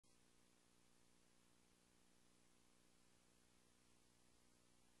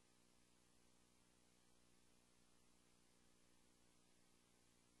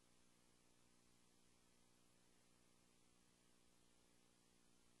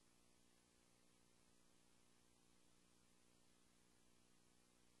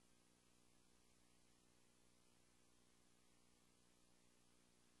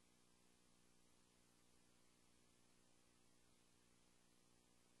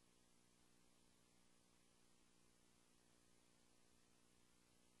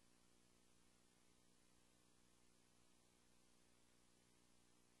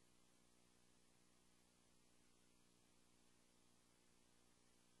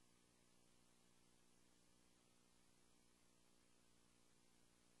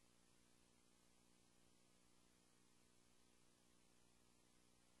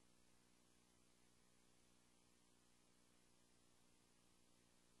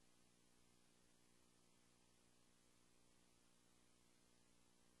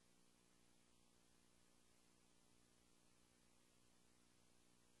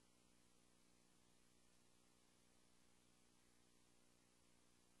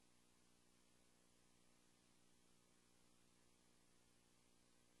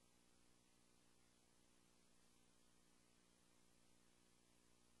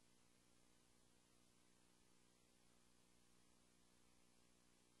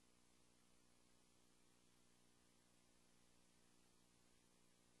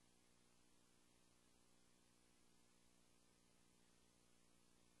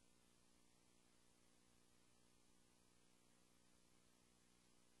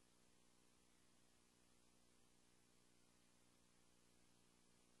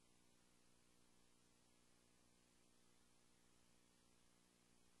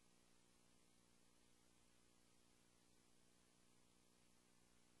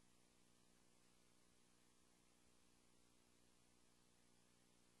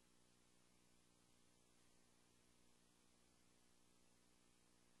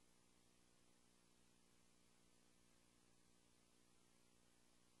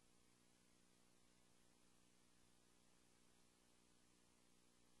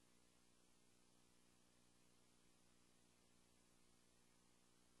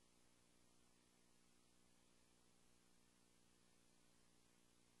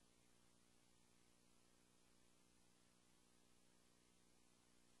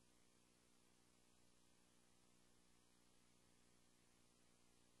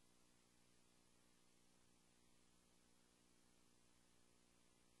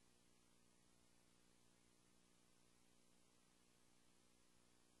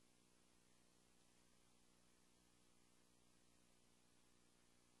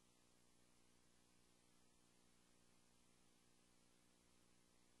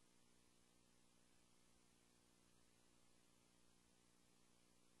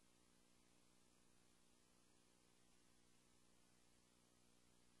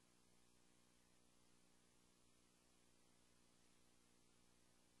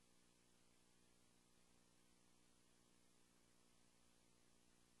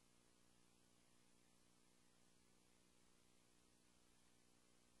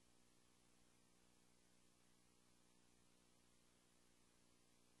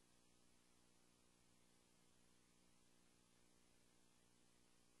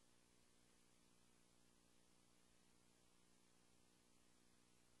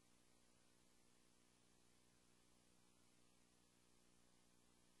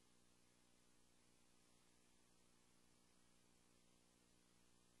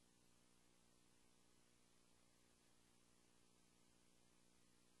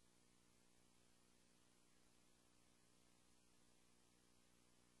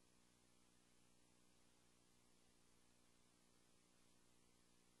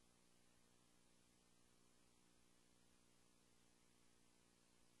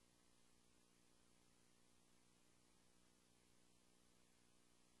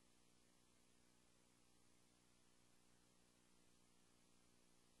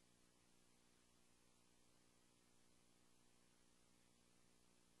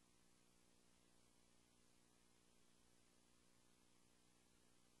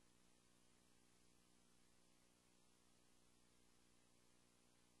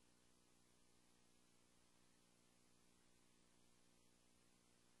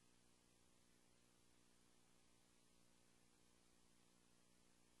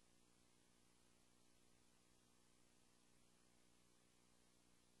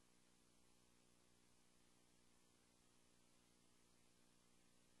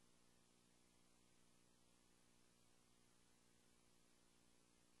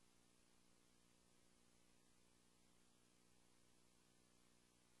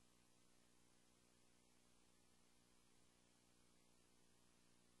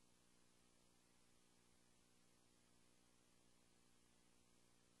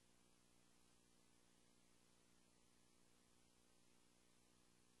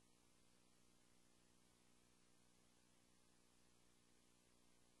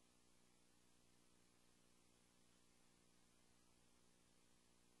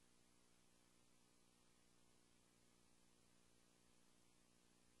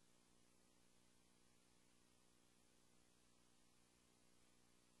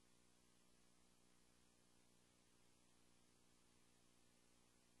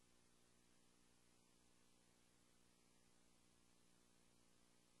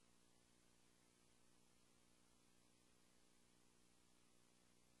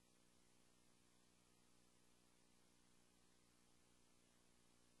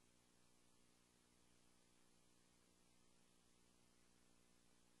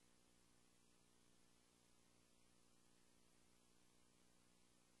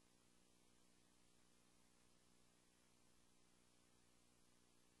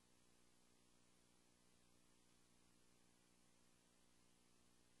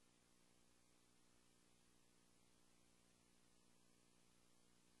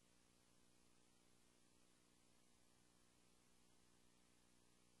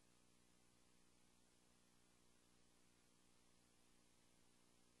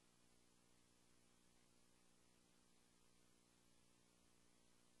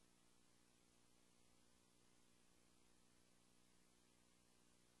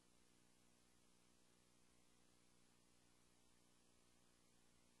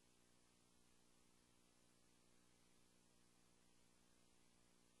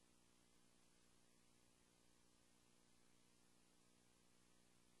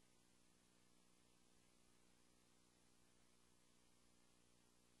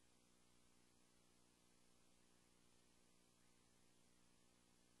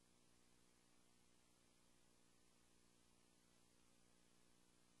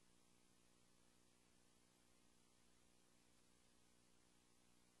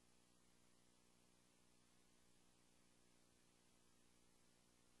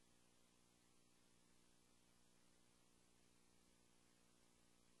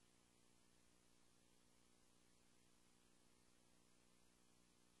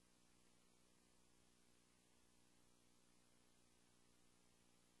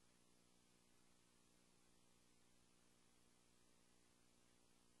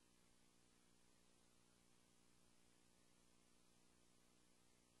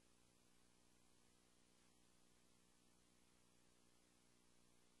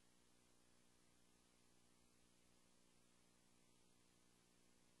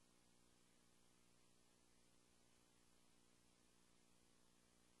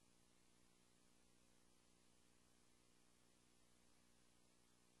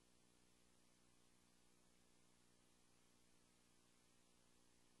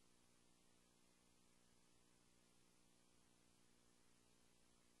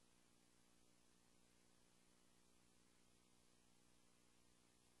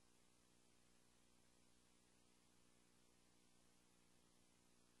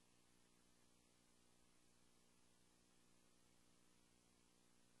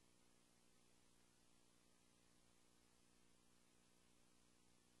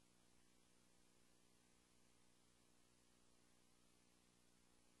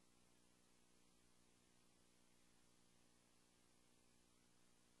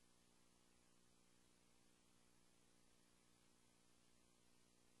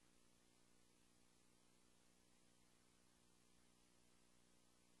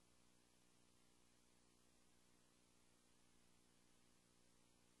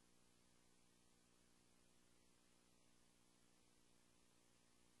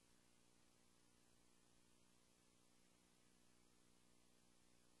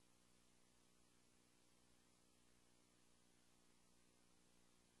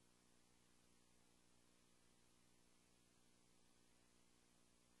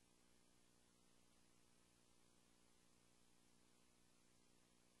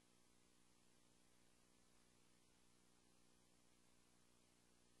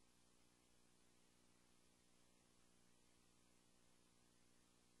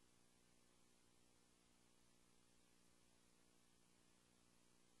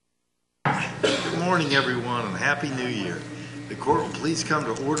morning, everyone, and Happy New Year. The court will please come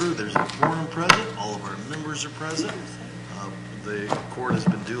to order. There's a quorum present. All of our members are present. The court has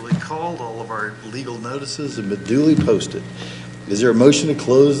been duly called. All of our legal notices have been duly posted. Is there a motion to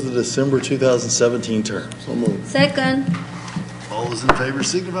close the December 2017 term? So moved. Second. All those in favor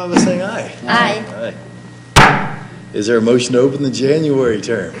signify by saying aye. Aye. Aye. Is there a motion to open the January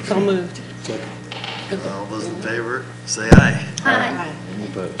term? So moved. All those in favor say aye. Aye. Any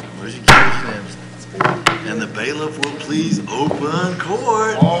opposed? Motion carries unanimously. And the bailiff will please open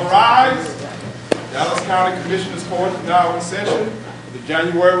court. All rise. Dallas County Commissioners Court is now in session. The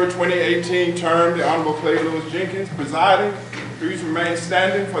January 2018 term, the Honorable Clay Lewis Jenkins presiding. Please remain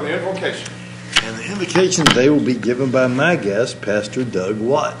standing for the invocation. And the invocation today will be given by my guest, Pastor Doug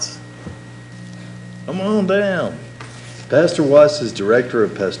Watts. Come on down. Pastor Watts is Director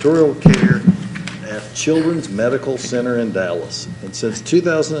of Pastoral Care at Children's Medical Center in Dallas. And since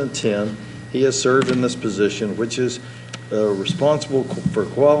 2010, he has served in this position, which is responsible for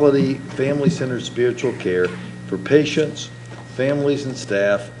quality, family-centered spiritual care for patients, families, and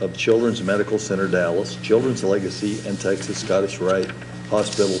staff of Children's Medical Center Dallas, Children's Legacy, and Texas Scottish Rite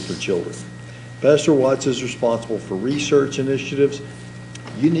Hospital for Children. Pastor Watts is responsible for research initiatives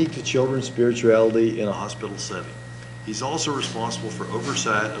unique to children's spirituality in a hospital setting. He's also responsible for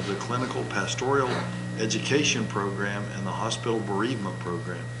oversight of the clinical pastoral education program and the hospital bereavement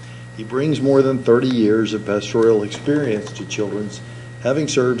program. He brings more than 30 years of pastoral experience to Children's, having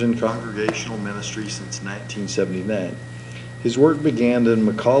served in congregational ministry since 1979. His work began in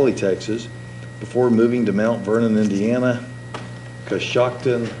McCallie, Texas, before moving to Mount Vernon, Indiana,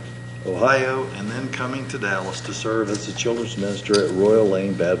 Coshocton, Ohio, and then coming to Dallas to serve as a children's minister at Royal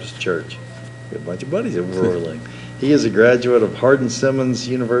Lane Baptist Church. We have a bunch of buddies at Royal Lane. He is a graduate of Hardin-Simmons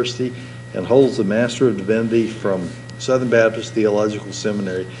University and holds a Master of Divinity from Southern Baptist Theological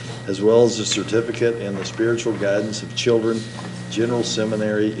Seminary, as well as a certificate in the spiritual guidance of children, General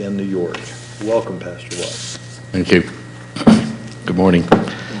Seminary in New York. Welcome, Pastor Watts. Thank you. Good morning.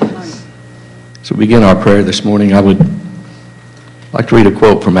 So we begin our prayer this morning. I would like to read a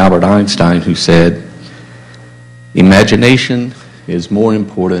quote from Albert Einstein, who said, "Imagination is more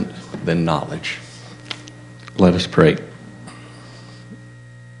important than knowledge." Let us pray.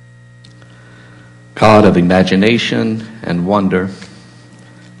 God of imagination and wonder,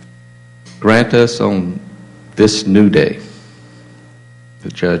 grant us on this new day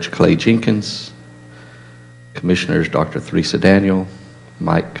that Judge Clay Jenkins, Commissioners Dr. Theresa Daniel,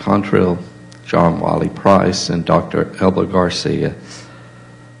 Mike Contrill, John Wiley Price, and Dr. Elba Garcia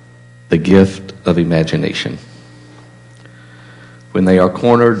the gift of imagination. When they are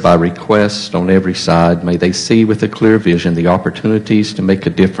cornered by requests on every side, may they see with a clear vision the opportunities to make a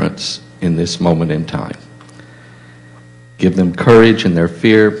difference in this moment in time. Give them courage in their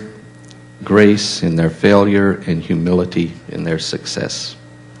fear, grace in their failure, and humility in their success.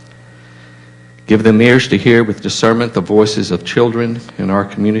 Give them ears to hear with discernment the voices of children in our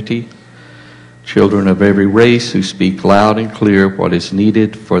community, children of every race who speak loud and clear what is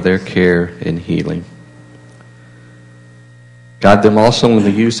needed for their care and healing. Guide them also in the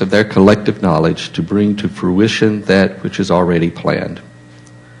use of their collective knowledge to bring to fruition that which is already planned.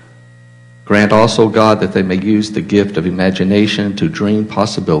 Grant also, God, that they may use the gift of imagination to dream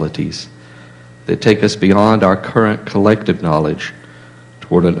possibilities that take us beyond our current collective knowledge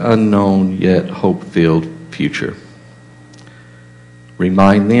toward an unknown yet hope-filled future.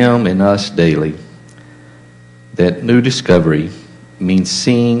 Remind them and us daily that new discovery means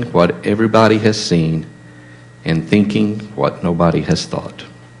seeing what everybody has seen and thinking what nobody has thought.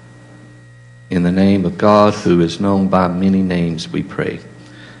 In the name of God, who is known by many names, we pray.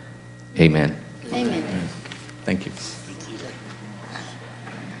 Amen. Amen. Thank you.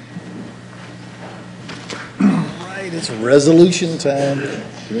 All right, it's resolution time.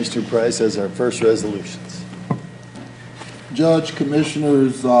 Mr. Price has our first resolutions. Judge,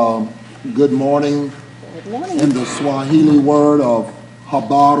 Commissioners, good morning. Good morning. In the Swahili word of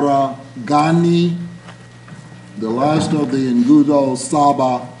Habara Gani, the last of the Nguzo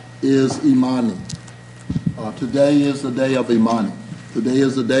Saba is Imani. Today is the day of Imani. Today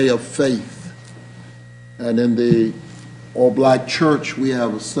is the day of faith. And in the All Black Church, we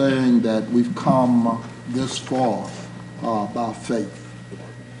have a saying that we've come this far by faith.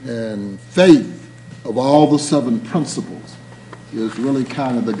 And faith, of all the 7 principles, is really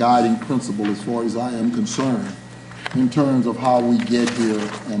kind of the guiding principle as far as I am concerned in terms of how we get here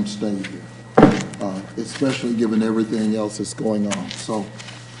and stay here, especially given everything else that's going on. So,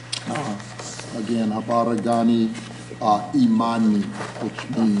 again, Abaragani Imani,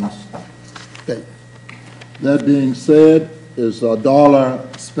 which means faith. That being said, is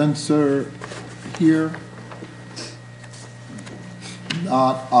Darla Spencer here?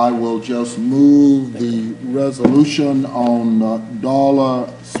 Not, I will just move the resolution on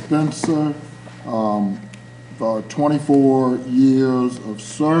Darla Spencer for 24 years of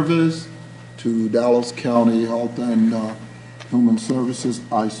service to Dallas County Health and Human Services.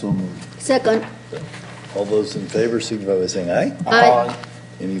 I so move. Second. All those in favor signify by saying aye. Aye.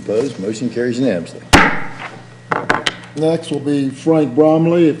 Any opposed? Motion carries unanimously. Next will be Frank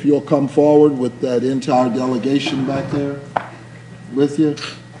Bromley, if you'll come forward with that entire delegation back there with you.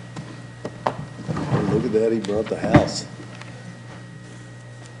 Oh, look at that, he brought the house.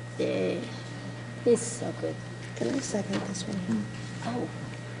 Yeah. He's so good. Can I second this one? Oh.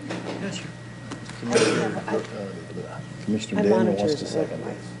 Commissioner I Daniel monitor wants to his second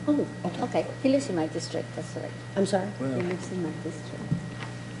work. it. Oh, okay. He lives in my district. That's right. I'm sorry? He lives in my district.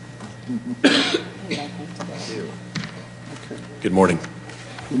 I love him to death. Good morning.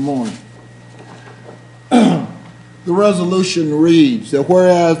 Good morning. The resolution reads that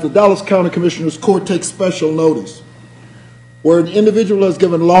whereas the Dallas County Commissioners Court takes special notice where an individual has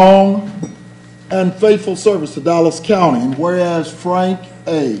given long and faithful service to Dallas County, and whereas Frank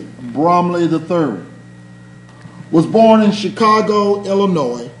A. Bromley III was born in Chicago,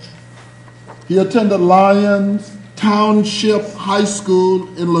 Illinois, he attended Lyons Township High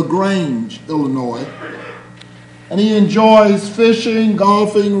School in LaGrange, Illinois, and he enjoys fishing,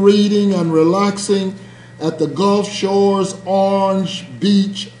 golfing, reading, and relaxing at the Gulf Shores, Orange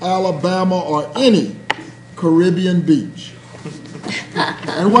Beach, Alabama, or any Caribbean beach.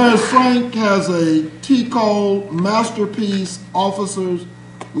 And whereas Frank has a TCOL Masterpiece Officer's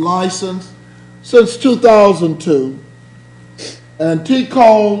License since 2002, and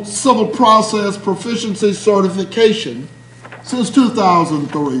TCOL Civil Process Proficiency Certification since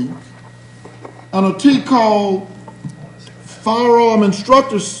 2003, and a TCOL Firearm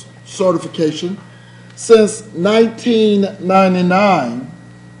Instructor Certification since 1999,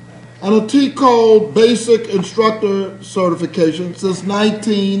 and a TCOL Basic Instructor Certification since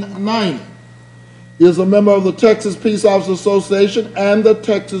 1990. He is a member of the Texas Peace Officers Association and the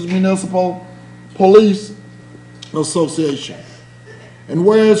Texas Municipal Police Association. And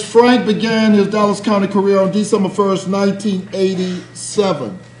whereas Frank began his Dallas County career on December 1st,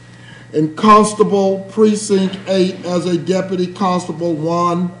 1987, in Constable Precinct 8 as a Deputy Constable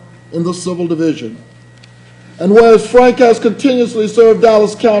 1 in the Civil Division. And whereas Frank has continuously served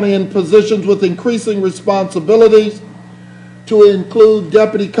Dallas County in positions with increasing responsibilities to include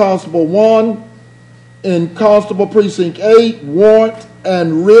Deputy Constable 1 in Constable Precinct 8, Warrant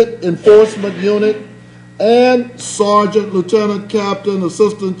and Writ Enforcement Unit, and Sergeant, Lieutenant Captain,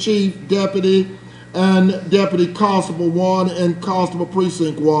 Assistant Chief Deputy, and Deputy Constable 1 in Constable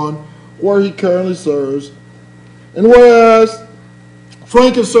Precinct 1, where he currently serves. And whereas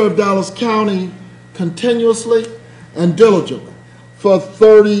Frank has served Dallas County continuously and diligently for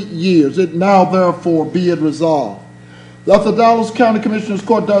 30 years, it now therefore be it resolved that the Dallas County Commissioners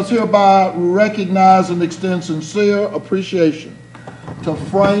Court does hereby recognize and extend sincere appreciation to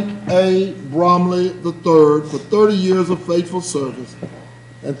Frank A. Bromley III for 30 years of faithful service,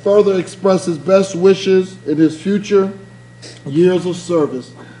 and further expresses best wishes in his future years of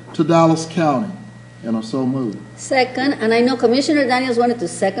service to Dallas County. And I so move. Second, and I know Commissioner Daniels wanted to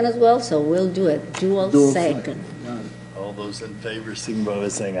second as well, so we'll do it. Dual second. All those in favor signify by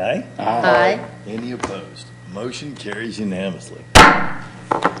saying aye. Aye. Any opposed? Motion carries unanimously.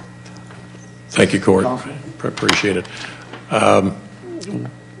 Thank you, Court. Appreciate it.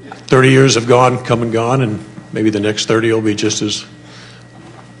 30 years have come and gone, and maybe the next 30 will be just as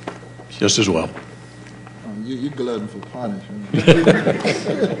well. You're glutton for punishment.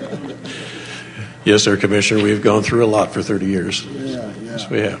 Yes, sir, Commissioner. We've gone through a lot for 30 years. Yeah. Yes,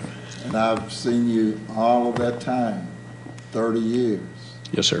 we have. And I've seen you all of that time, 30 years.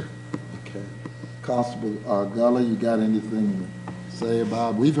 Yes, sir. Okay. Constable Gully, you got anything to say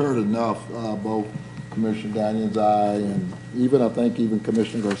about it? We've heard enough, both Commissioner Daniels, and I think even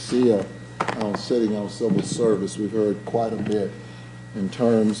Commissioner Garcia, sitting on civil service. We've heard quite a bit in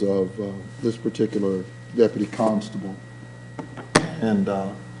terms of this particular deputy constable and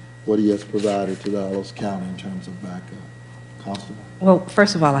what he has provided to Dallas County in terms of backup. Constable. Well,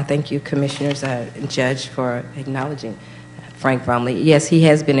 first of all, I thank you, Commissioners and Judge, for acknowledging Frank Bromley. Yes, he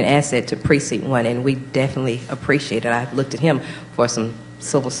has been an asset to Precinct 1, and we definitely appreciate it. I've looked at him for some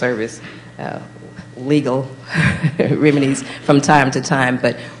civil service legal remedies from time to time,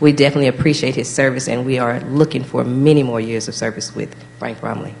 but we definitely appreciate his service, and we are looking for many more years of service with Frank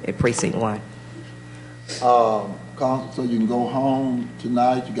Bromley at Precinct 1. So you can go home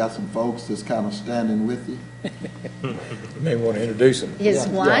tonight. You got some folks that's kind of standing with you. You may want to introduce him. His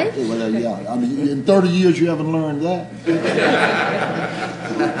wife? Yeah. I mean, in 30 years, you haven't learned that.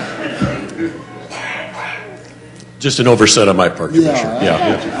 Just an oversight on my part, Commissioner.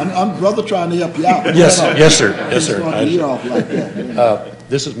 I'm brother trying to help you out. Yes, yes, sir. Yes, sir. Start the year off like that.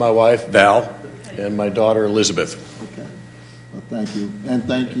 This is my wife, Val, and my daughter, Elizabeth. Okay. Well, thank you, and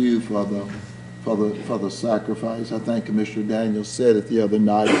thank you for the sacrifice. I think Commissioner Daniels said it the other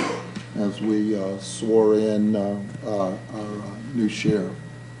night as we swore in our new sheriff,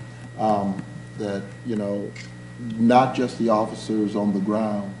 that, you know, not just the officers on the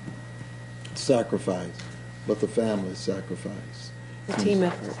ground sacrifice, but the family sacrifice. A team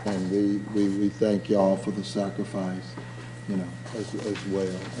effort. And we thank y'all for the sacrifice, you know, as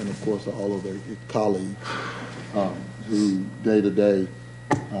well. And of course, all of the colleagues who day to day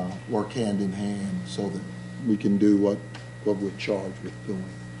work hand in hand so that we can do what we're charged with doing.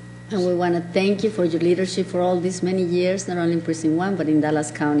 And we want to thank you for your leadership for all these many years, not only in Precinct 1, but in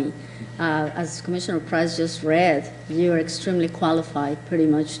Dallas County. As Commissioner Price just read, you are extremely qualified pretty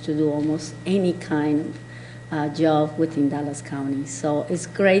much to do almost any kind of job within Dallas County. So it's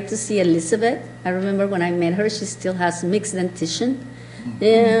great to see Elizabeth. I remember when I met her, she still has mixed dentition.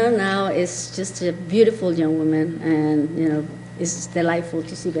 Yeah, now it's just a beautiful young woman, and, you know, it's delightful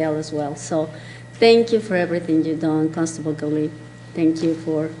to see Belle as well. So thank you for everything you've done, Constable Gully. Thank you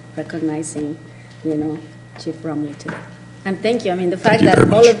for recognizing, you know, Chief Bromley today. And thank you. I mean, the fact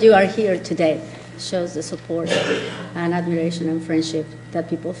that all of you are here today shows the support and admiration and friendship that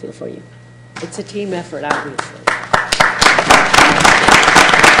people feel for you. It's a team effort, obviously.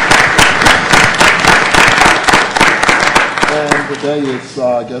 And today is,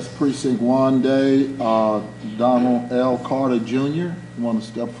 I guess, Precinct 1 Day. Donald L. Carter Jr., you want to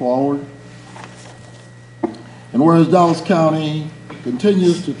step forward? And whereas Dallas County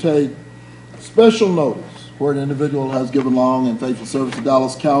continues to take special notice where an individual has given long and faithful service to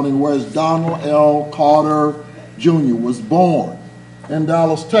Dallas County, and whereas Donald L. Carter Jr. was born in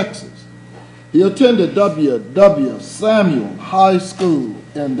Dallas, Texas. He attended W.W. Samuel High School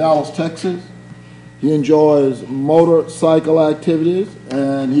in Dallas, Texas. He enjoys motorcycle activities,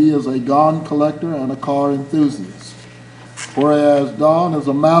 and he is a gun collector and a car enthusiast. Whereas Don is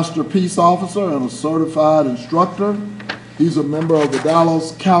a master peace officer and a certified instructor. He's a member of the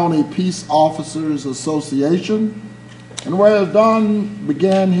Dallas County Peace Officers Association. And whereas Don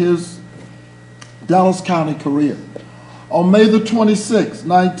began his Dallas County career on May the 26th,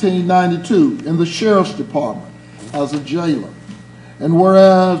 1992, in the Sheriff's Department as a jailer. And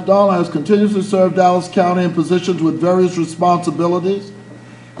whereas Don has continuously served Dallas County in positions with various responsibilities,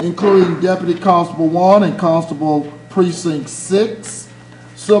 including Deputy Constable 1 and Constable Precinct 6,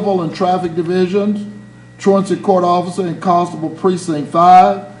 Civil and Traffic Divisions, Truancy Court Officer and Constable Precinct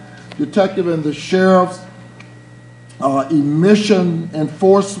 5, Detective in the Sheriff's Emission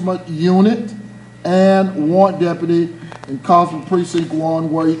Enforcement Unit, and Warrant Deputy in Constable Precinct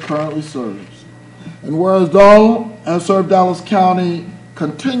 1, where he currently serves. And whereas Donald has served Dallas County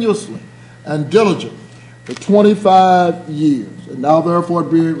continuously and diligently for 25 years, and now therefore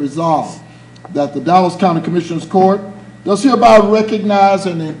be it resolved that the Dallas County Commissioners Court does hereby recognize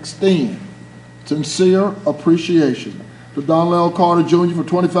and extend sincere appreciation to Donald L. Carter Jr. for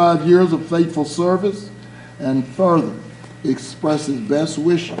 25 years of faithful service, and further expresses best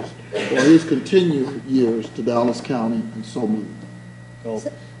wishes for his continued years to Dallas County, and so moved.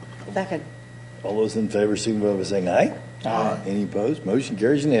 Second. All those in favor, signify by saying aye. Aye. Any opposed? Motion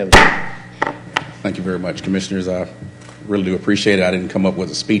carries unanimously. Thank you very much, Commissioners. I really do appreciate it. I didn't come up with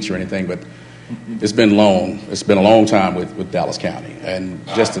a speech or anything, but it's been long. It's been a long time with Dallas County. And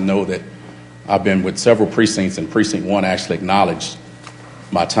just to know that I've been with several precincts, and Precinct 1 actually acknowledged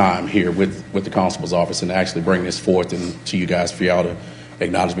my time here with the Constable's Office, and to actually bring this forth and to you guys for y'all to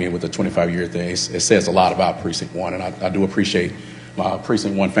acknowledge me with the 25-year thing. It says a lot about Precinct 1, and I do appreciate my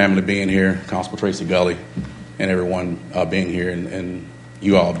Precinct 1 family being here, Constable Tracy Gully, and everyone being here, and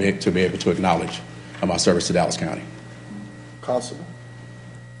you all to be able to acknowledge my service to Dallas County. Constable.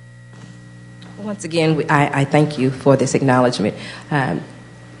 Once again, I thank you for this acknowledgement.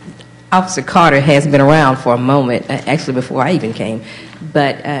 Officer Carter has been around for a moment, actually before I even came,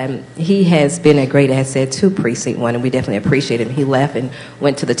 but he has been a great asset to Precinct 1, and we definitely appreciate him. He left and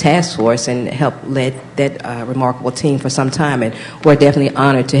went to the task force and helped lead that remarkable team for some time, and we're definitely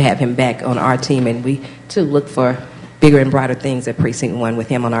honored to have him back on our team, and we, too, look for bigger and brighter things at Precinct 1 with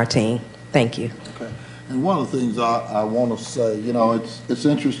him on our team. Thank you. Okay. And one of the things I want to say, you know, it's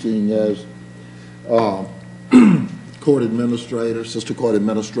interesting as court administrator, sister court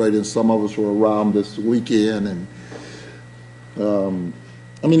administrator, and some of us were around this weekend, and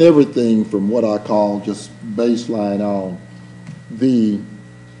I mean, everything from what I call just baseline on the,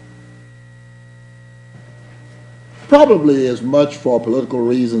 probably as much for political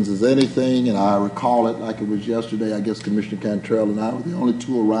reasons as anything, and I recall it like it was yesterday. I guess Commissioner Cantrell and I were the only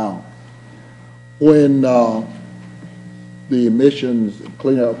two around when the emissions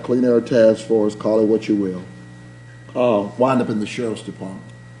clean air task force, call it what you will, wind up in the sheriff's department.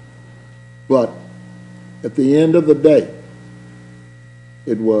 But at the end of the day,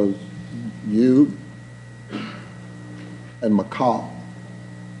 it was you and McCall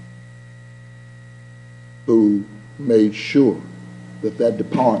who made sure that that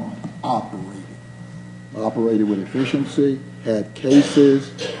department operated with efficiency, had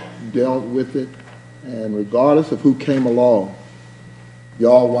cases, dealt with it, and regardless of who came along,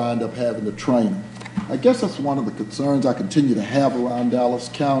 y'all wind up having to train them. I guess that's one of the concerns I continue to have around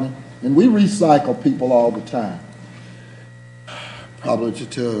Dallas County, and we recycle people all the time. Probably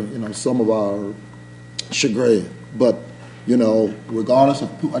to some of our chagrin, but regardless of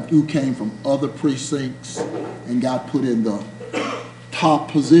who came from other precincts and got put in the top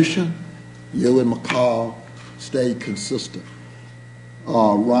position, you and McCall stayed consistent.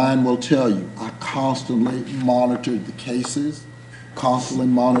 Ryan will tell you, I constantly monitored the cases, constantly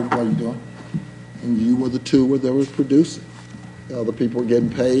monitored what you're doing, and you were the two where there was producing. The other people were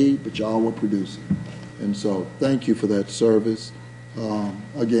getting paid, but y'all were producing. And so thank you for that service.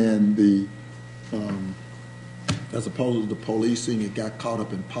 Again, as opposed to policing, it got caught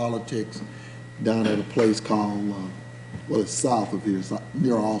up in politics down at a place called, it's south of here, it's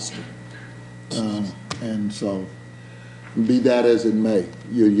near Austin. And so, be that as it may,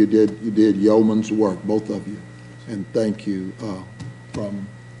 you did yeoman's work, both of you, and thank you from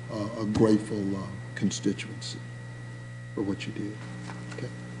a grateful constituency for what you did. Okay.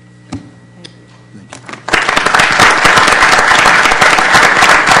 Thank you.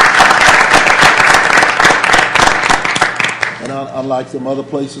 And unlike some other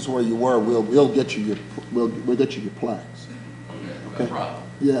places where you were, we'll get you your plaques. Okay. No problem.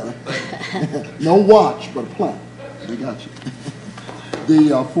 Yeah. No watch, but a plaque. We got you.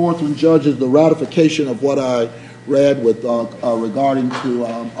 The fourth one, Judge, is the ratification of what I read with regarding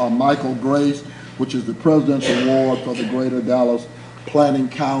to Michael Grace, which is the President's Award for the Greater Dallas Planning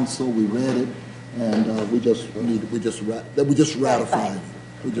Council. We read it, and we just ratified it.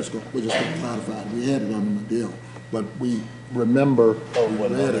 We're just going to ratify it. We had it on the deal, but we remember we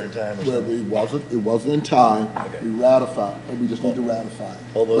read it where it wasn't in time. Okay. We ratified, and we just need to ratify it.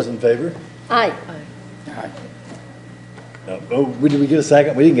 All those in favor? Aye. Aye. No, did we get a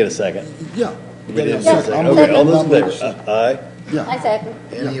second? We didn't get a second. Yeah. We didn't get a second. Okay, all those in favor? Aye. Yeah. I second.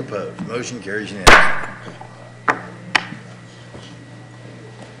 Any opposed? Motion carries unanimously.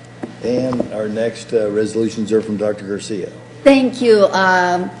 And our next resolutions are from Dr. Garcia. Thank you,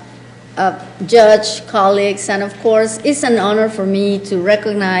 Judge, colleagues, and of course, it's an honor for me to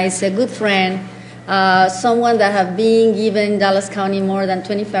recognize a good friend, someone that have been given Dallas County more than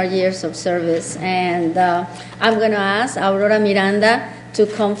 25 years of service. And I'm going to ask Aurora Miranda to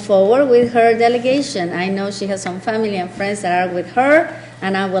come forward with her delegation. I know she has some family and friends that are with her,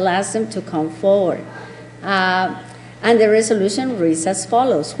 and I will ask them to come forward. And the resolution reads as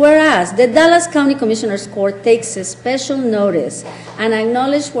follows. Whereas the Dallas County Commissioners Court takes a special notice and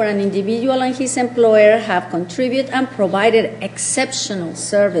acknowledge where an individual and his employer have contributed and provided exceptional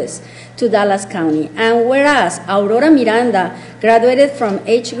service to Dallas County. And whereas Aurora Miranda graduated from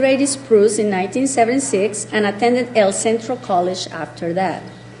H. Grady Spruce in 1976 and attended El Centro College after that.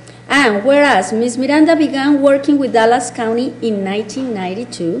 And whereas Ms. Miranda began working with Dallas County in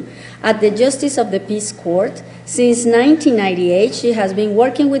 1992 at the Justice of the Peace Court, since 1998 she has been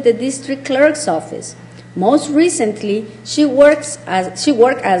working with the District Clerk's Office. Most recently, she worked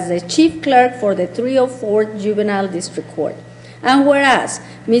as the Chief Clerk for the 304th Juvenile District Court. And whereas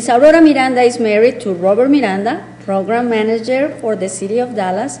Ms. Aurora Miranda is married to Robert Miranda, Program Manager for the City of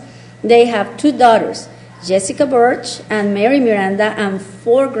Dallas, they have 2 daughters, Jessica Birch and Mary Miranda, and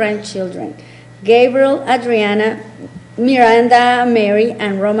 4 grandchildren, Gabriel, Adriana, Miranda, Mary,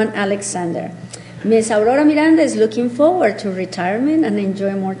 and Roman Alexander. Ms. Aurora Miranda is looking forward to retirement and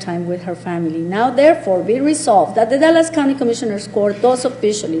enjoy more time with her family. Now, therefore, be resolved that the Dallas County Commissioners Court does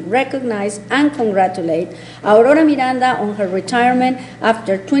officially recognize and congratulate Aurora Miranda on her retirement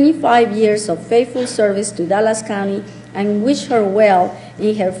after 25 years of faithful service to Dallas County and wish her well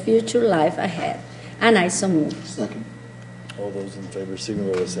in her future life ahead. And I so move. Second. All those in favor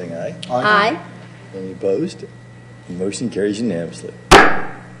signify by saying aye. Aye. Any opposed? The motion carries unanimously.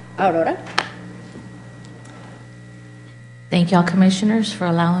 Aurora. Thank y'all commissioners for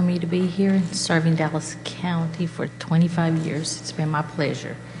allowing me to be here and serving Dallas County for 25 years. It's been my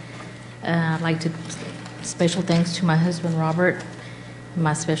pleasure. I'd like to special thanks to my husband Robert,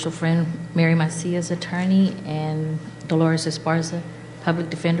 my special friend Mary Macias, attorney, and Dolores Esparza, public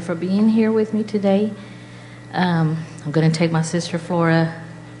defender, for being here with me today. I'm going to take my sister Flora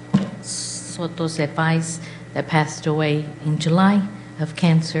Soto's advice that passed away in July of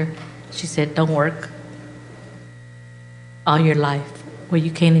cancer. She said, don't work all your life where you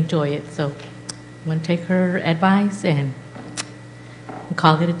can't enjoy it. So I'm going to take her advice and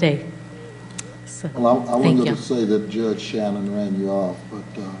call it a day. So, Well, I thank wanted you. to say that Judge Shannon ran you off, but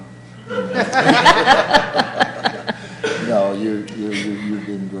no, you've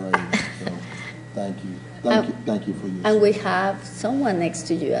been great. So thank you. Thank you for your And we have someone next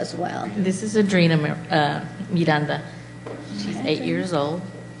to you as well. This is Adrena Miranda. She's 8 years old,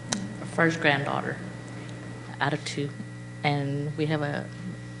 our first granddaughter out of 2. And we have a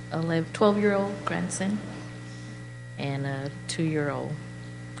 12-year-old grandson and a 2-year-old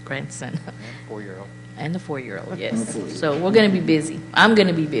grandson. 4-year-old. And the 4-year-old, yes. And the 4-year-old. So we're going to be busy. I'm going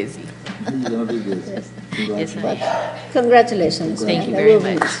to be busy. You're going to be busy. Yes, I am. Congratulations. Thank you That very will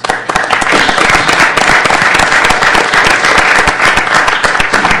be- much.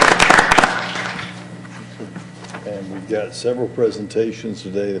 And we've got several presentations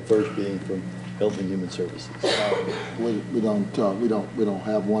today, the first being from Health and Human Services. We don't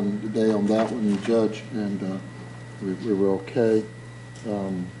have one today on that one, Judge, and we were okay.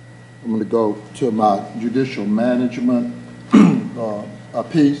 I'm going to go to my judicial management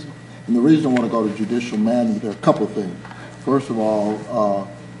piece. And the reason I want to go to judicial management, there are a couple of things. First of all,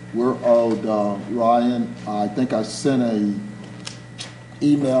 we're owed, Ryan, I think I sent a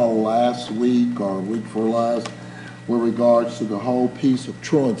email last week or week before last with regards to the whole piece of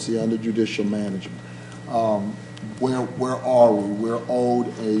truancy under judicial management. Where are we? We're owed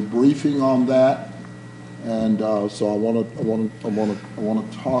a briefing on that, and so I want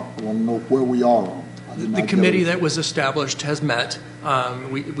to talk. I want to know where we are on. The committee that was established has met.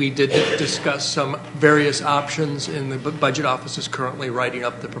 We did discuss some various options, and the budget office is currently writing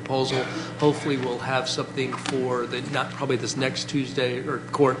up the proposal. Hopefully we'll have something for not probably this next Tuesday or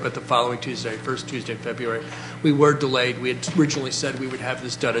court, but the following Tuesday, first Tuesday in February. We were delayed. We had originally said we would have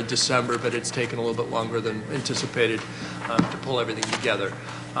this done in December, but it's taken a little bit longer than anticipated to pull everything together.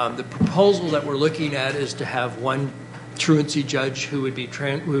 The proposal that we're looking at is to have one truancy judge who would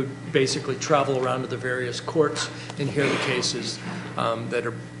basically travel around to the various courts and hear the cases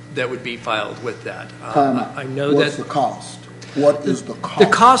that would be filed with that. I know what's that the cost? What is the cost? the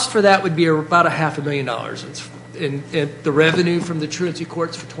cost for that would be about $500,000. And the revenue from the truancy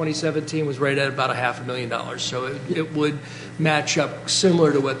courts for 2017 was right at about $500,000. So it would match up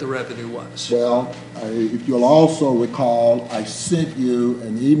similar to what the revenue was. Well, if you'll also recall, I sent you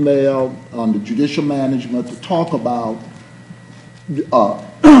an email on the judicial management to talk about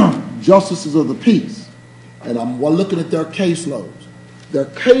justices of the peace, and we're looking at their caseloads. Their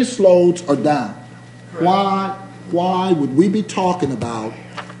caseloads are down. Why would we be talking about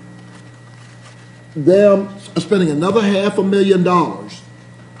them spending another $500,000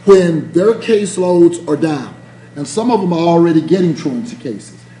 when their caseloads are down? And some of them are already getting truancy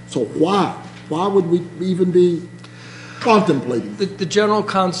cases. So why would we even be contemplating? The general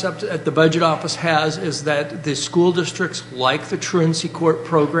concept that the budget office has is that the school districts like the truancy court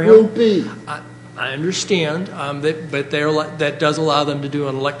program. Will be. I understand, but that does allow them to do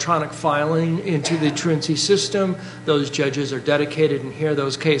an electronic filing into the truancy system. Those judges are dedicated and hear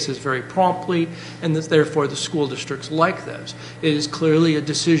those cases very promptly, and therefore the school districts like those. It is clearly a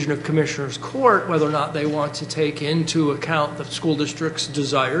decision of Commissioner's Court whether or not they want to take into account the school district's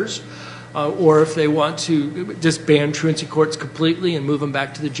desires, or if they want to just ban truancy courts completely and move them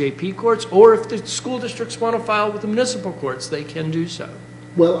back to the JP courts, or if the school districts want to file with the municipal courts, they can do so.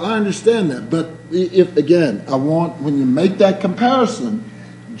 Well, I understand that, but if again, when you make that comparison,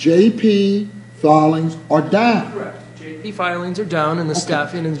 JP filings are down. Correct. JP filings are down, and the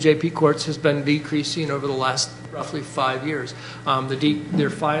staffing in the JP courts has been decreasing over the last roughly 5 years. Their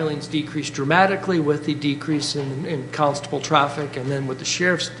filings decreased dramatically with the decrease in constable traffic, and then with the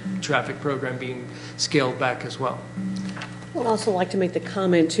sheriff's traffic program being scaled back as well. I'd also like to make the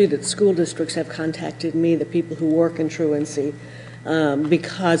comment, too, that school districts have contacted me, the people who work in truancy,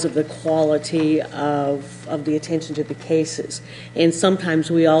 because of the quality of the attention to the cases. And sometimes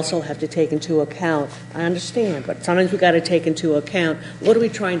we also have to take into account, I understand, but sometimes we've got to take into account, what are we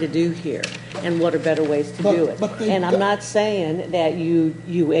trying to do here? And what are better ways to do it? And I'm not saying that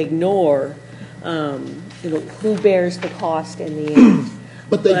you ignore, who bears the cost in the end.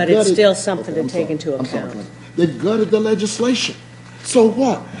 But it's still something to take into account. They've gutted the legislation. So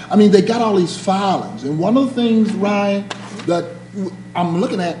what? I mean, they got all these filings, and one of the things, Ryan, that I'm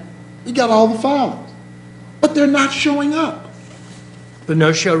looking at, we got all the filings, but they're not showing up. The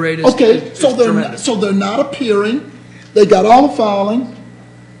no-show rate is Okay, so they're not appearing. They got all the filings.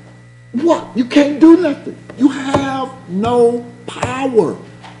 What? You can't do nothing. You have no power.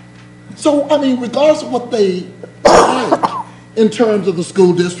 So, I mean, regardless of what they think in terms of the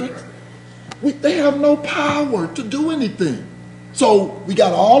school district, they have no power to do anything. So we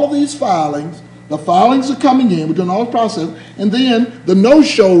got all of these filings. The filings are coming in. We're doing all the process. And then the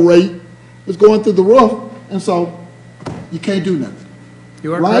no-show rate is going through the roof. And so you can't do nothing.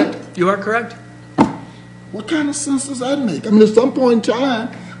 You are right? correct. You are correct. What kind of sense does that make? I mean, at some point in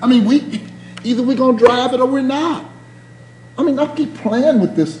time, I mean, either we're going to drive it or we're not. I mean, don't keep playing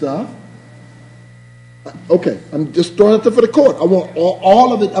with this stuff. Okay, I'm just throwing it there for the court. I want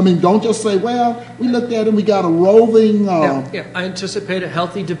all of it. I mean, don't just say, well, we looked at it and we got a roving... Yeah, I anticipate a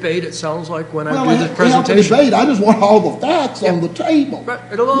healthy debate, it sounds like, when I do the healthy presentation. debate. I just want all the facts on the table. Right,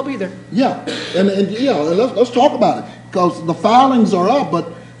 it'll all be there. Yeah, and let's talk about it. Because the filings are up,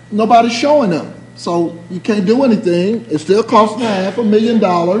 but nobody's showing them. So you can't do anything. It's still costing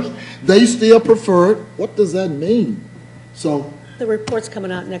 $500,000. They still prefer it. What does that mean? So The report's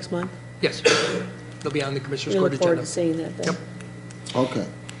coming out next month. Yes. They'll be on the Commissioner's We Court look forward agenda. to seeing that then. Yep. Okay.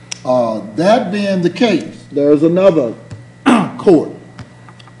 That being the case, there's another court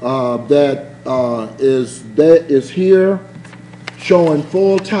that is here showing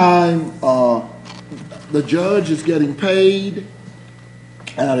full-time. The judge is getting paid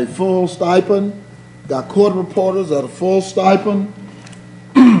at a full stipend. Got court reporters at a full stipend,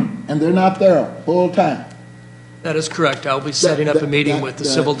 and they're not there full-time. That is correct. I'll be setting up a meeting with the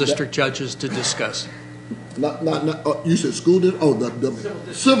civil district judges to discuss. You said school district. Oh,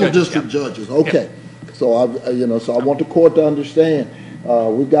 the civil district judges. Okay, so I want the court to understand.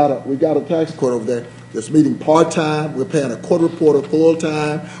 We got a tax court over there that's meeting part time. We're paying a court reporter full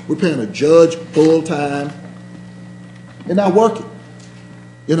time. We're paying a judge full time. They're not working.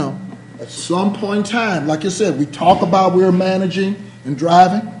 At some point in time, like I said, we talk about we're managing and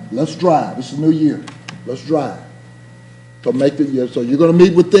driving. Let's drive. It's a new year. Let's drive. So so you're going to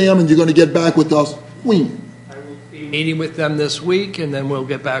meet with them and you're going to get back with us when? I will be meeting with them this week, and then we'll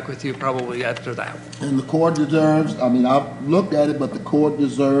get back with you probably after that. And the court deserves, I mean, I've looked at it, but the court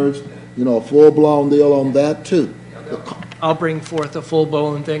deserves, a full-blown deal on that too. I'll bring forth a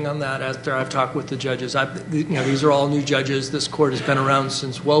full-blown thing on that after I've talked with the judges. These are all new judges. This court has been around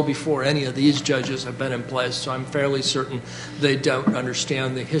since well before any of these judges have been in place, so I'm fairly certain they don't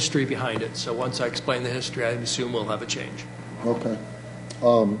understand the history behind it. So once I explain the history, I assume we'll have a change. Okay.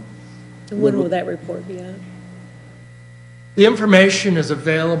 And when will that report be out? The information is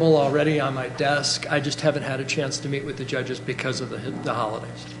available already on my desk. I just haven't had a chance to meet with the judges because of the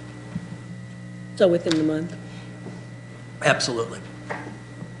holidays. So within the month? Absolutely.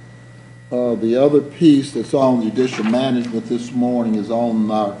 The other piece that's on judicial management this morning is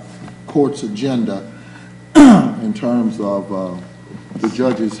on our court's agenda in terms of the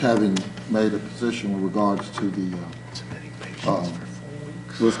judges having made a position with regards to the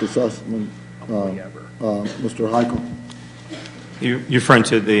risk assessment. Mr. Heichel? You're referring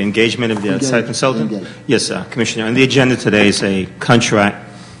to the engagement of the outside consultant? Yes, Commissioner. On the agenda today is a contract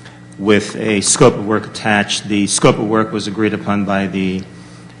with a scope of work attached. The scope of work was agreed upon by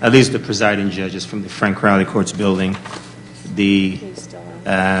at least the presiding judges from the Frank Crowley Courts building. The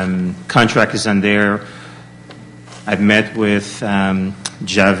contract is on there. I've met with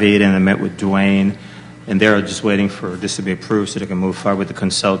Javid and I met with Dwayne, and they're just waiting for this to be approved so they can move forward with the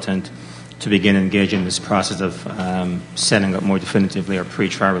consultant to begin engaging in this process of setting up more definitively our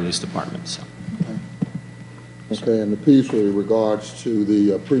pre-trial release department. So. Okay, and the piece with regards to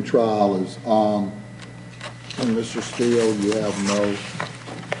the pretrial is on. And Mr. Steele, you have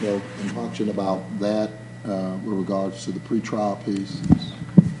no compunction about that with regards to the pretrial piece.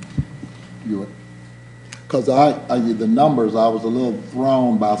 Because the numbers, I was a little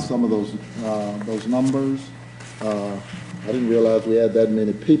thrown by some of those numbers. I didn't realize we had that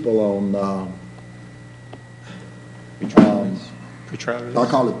many people on. I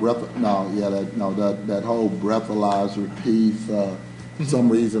call it that whole breathalyzer piece. For some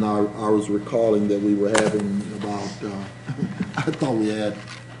reason, I was recalling that we were having about. I thought we had,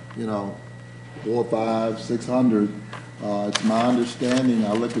 400, 500, 600. It's my understanding.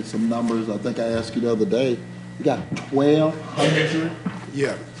 I looked at some numbers. I think I asked you the other day. We got 1,200.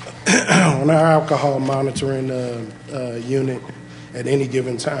 Yeah. On our alcohol monitoring unit, at any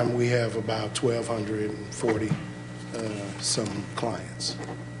given time, we have about 1,240 some clients.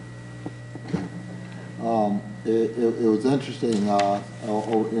 It was interesting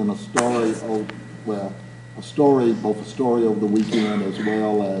in a story, both a story over the weekend as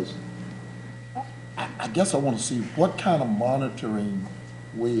well as, I guess I want to see what kind of monitoring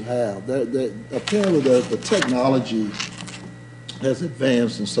we have. Apparently the technology has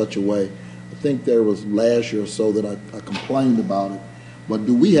advanced in such a way. I think there was last year or so that I complained about it. But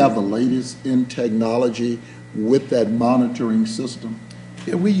do we have the latest in technology with that monitoring system?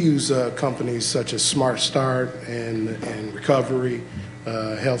 Yeah, we use companies such as Smart Start and Recovery,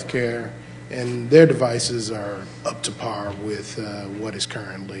 Healthcare, and their devices are up to par with what is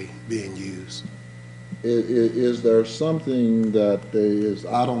currently being used. Is there something that is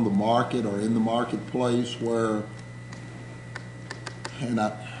out on the market or in the marketplace where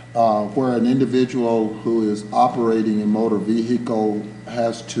an individual who is operating a motor vehicle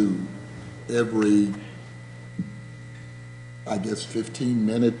has to every, I guess, 15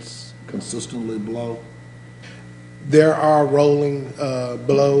 minutes consistently blow? There are rolling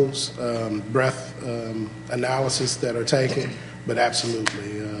blows, breath analysis that are taken, but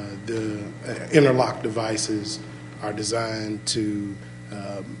absolutely, the interlock devices are designed to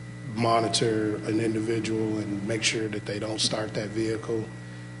monitor an individual and make sure that they don't start that vehicle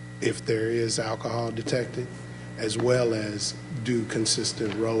if there is alcohol detected, as well as do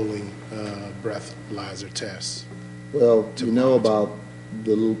consistent rolling breathalyzer tests. Well, you know about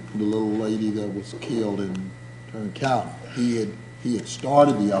the little lady that was killed in Kern County. He had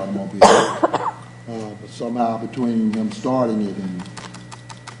started the automobile, but somehow between him starting it and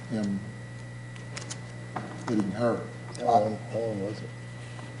him hitting her. How long was it?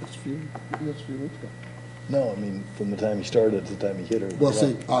 Just a few weeks ago. No, I mean, from the time he started to the time he hit her. Well,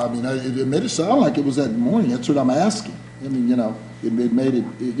 see, I mean, it made it sound like it was that morning. That's what I'm asking. I mean, you know, it made it,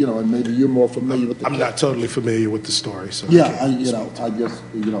 you know, and maybe you're more familiar with the. I'm not totally familiar with the story, so. Yeah, I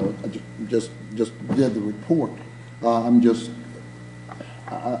just did the report. I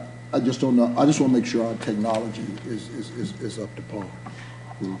just don't know. I just want to make sure our technology is up to par.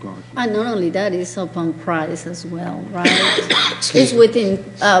 And not only that, it's upon price as well, right? It's within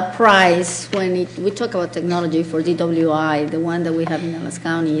price. When we talk about technology for DWI, the one that we have in Dallas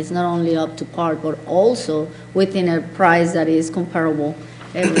County is not only up to par, but also within a price that is comparable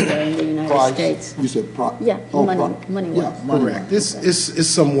everywhere in the United States. You said price? Yeah, money. Yeah, correct. This is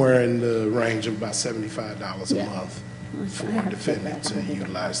somewhere in the range of about $75 a month for a defendant to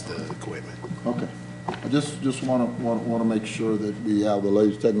utilize the equipment. Okay. I just want to make sure that we have the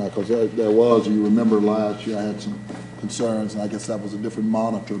latest technology, because there was, you remember last year I had some concerns, and I guess that was a different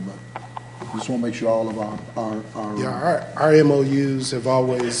monitor, but I just want to make sure all of our Yeah, our MOUs have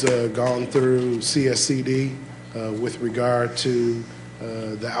always gone through CSCD with regard to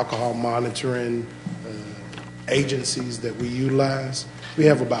the alcohol monitoring agencies that we utilize. We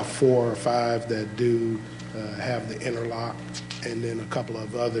have about 4 or 5 that do have the interlock, and then a couple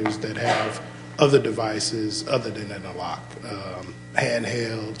of others that have other devices other than interlock,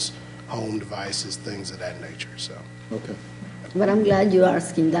 handhelds, home devices, things of that nature. So. Okay. But I'm glad you're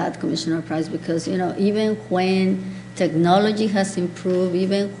asking that, Commissioner Price, because, you know, even when technology has improved,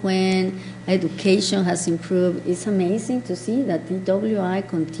 even when education has improved, it's amazing to see that DWI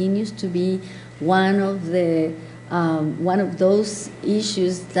continues to be one of those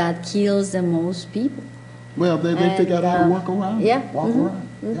issues that kills the most people. Well, they figured out how to work around. Yeah. Walk around.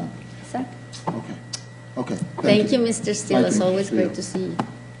 Yeah. Exactly. Okay. Thank you, Mr. Steele. It's always great to see you.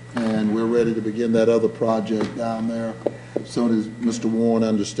 And we're ready to begin that other project down there as soon as Mr. Warren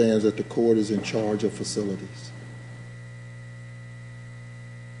understands that the court is in charge of facilities.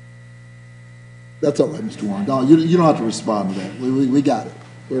 That's all right, Mr. Warren. No, you don't have to respond to that. We got it.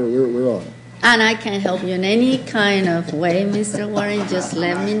 We're on it. And I can help you in any kind of way, Mr. Warren. Just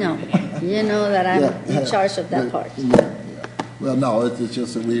let me know. You know that I'm in charge of that part. Yeah. Well, no, it's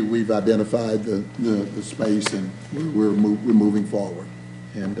just that we've identified the space, and we're moving forward.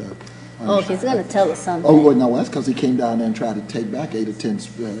 And he's going to tell us something. Oh, wait, no, that's because he came down there and tried to take back 8 or 10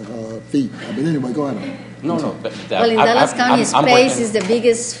 feet. But anyway, go ahead. No. Well, in Dallas County, space is the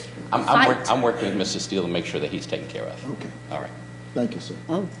biggest fight. I'm working with Mr. Steele to make sure that he's taken care of. Okay. All right. Thank you, sir.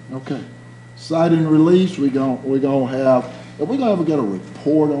 Oh. Okay. Cite and release, we're gonna have. Are we gonna ever get a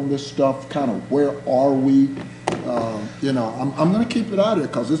report on this stuff? Kind of where are we? You know, I'm going to keep it out of there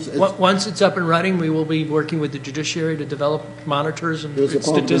because it's once it's up and running, we will be working with the judiciary to develop monitors and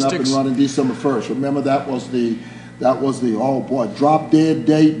statistics. It's up and running December 1st. Remember that was the oh boy, drop dead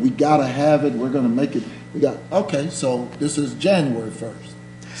date. We got to have it. We're going to make it. Okay. So this is January 1st.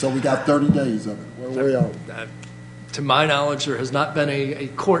 So we got 30 days of it. Where are we? To my knowledge, there has not been a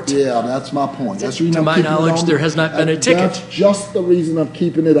court. Yeah, that's my point. That's the reason To I'm my keeping it knowledge, on- there has not been a ticket. That's just the reason I'm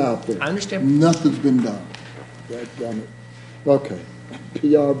keeping it out there. I understand. Nothing's been done. Damn it. Okay.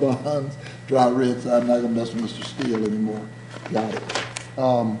 PR bonds, dry red, so I'm not gonna mess with Mr. Steele anymore. Got it.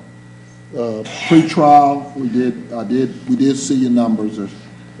 Pre-trial, we did see your numbers. They're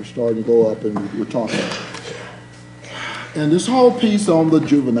starting to go up, and we're talking. And this whole piece on the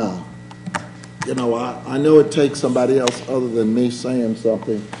juvenile, you know, I know it takes somebody else other than me saying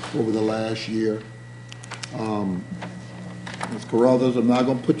something over the last year. Ms. Carruthers, I'm not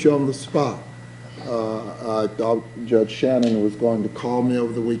going to put you on the spot. I thought Judge Shannon was going to call me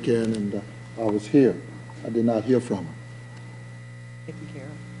over the weekend, and I was here. I did not hear from her. Taken care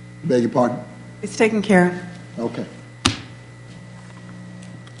of. Beg your pardon? It's taken care of. Okay.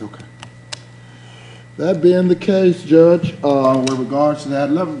 Okay. That being the case, Judge, with regards to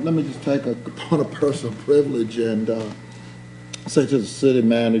that, let me just take a point of personal privilege and say to the city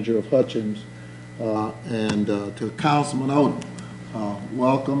manager of Hutchins and to Councilman Odom,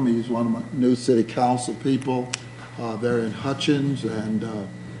 welcome. He's one of my new city council people there in Hutchins, and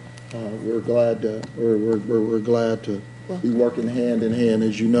we're glad to be working hand in hand.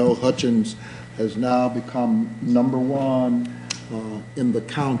 As you know, Hutchins has now become #1 in the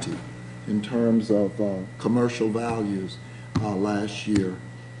county in terms of commercial values last year,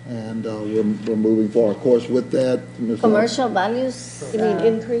 and we're moving forward. Of course, with that, Ms. Commercial values? You mean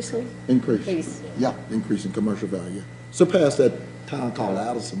increasing? Increase. Yeah, increase in commercial value. Surpassed that town called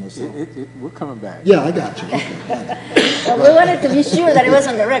Addison or something. We're coming back. Yeah, I got you. Okay. Well, we wanted to be sure that it was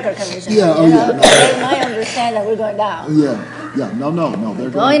on the record, Commissioner. Yeah, oh, You yeah, know, no. They might understand that we're going down. Yeah, no, they're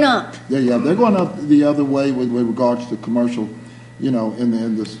Going up. Yeah, they're going up the other way with regards to commercial, you know, in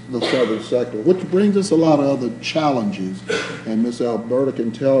the southern sector, which brings us a lot of other challenges. And Ms. Alberta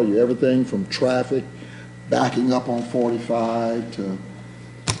can tell you everything from traffic backing up on 45 to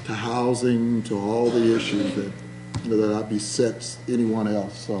housing to all the issues that besets anyone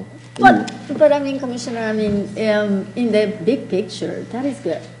else. So, anyway. But I mean, Commissioner, I mean, in the big picture, that is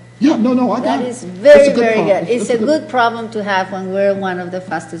good. Yeah, no, I got That it. is very, It's a very problem. good. It's a good problem to have when we're one of the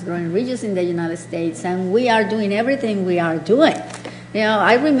fastest growing regions in the United States, and we are doing everything we are doing. You know,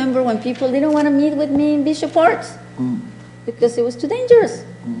 I remember when people didn't want to meet with me in Bishop Arts because it was too dangerous.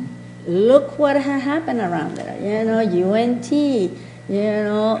 Look what had happened around there. You know, UNT,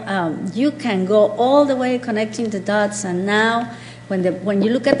 you can go all the way connecting the dots, and now when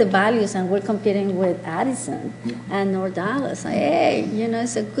you look at the values and we're competing with Addison and North Dallas, hey,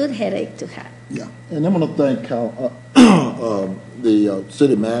 it's a good headache to have. Yeah, and I'm going to thank the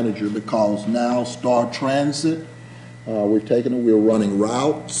city manager because now Star Transit, we've taken it, we're running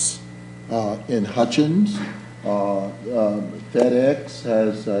routes in Hutchins. FedEx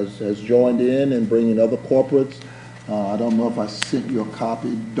has joined in and bringing other corporates. I don't know if I sent you a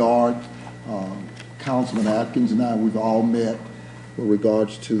copy. DART, Councilman Atkins and I, we've all met with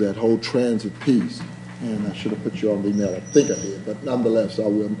regards to that whole transit piece. And I should have put you on the email. I think I did, but nonetheless,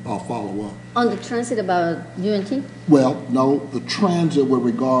 I'll follow up. On the transit about UNT? Well, no, the transit with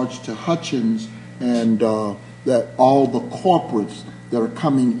regards to Hutchins and that all the corporates that are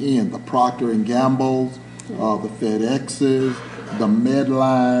coming in, the Procter & Gamble's, the FedExes, the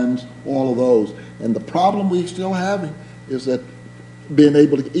Medlines, all of those. And the problem we're still having is that being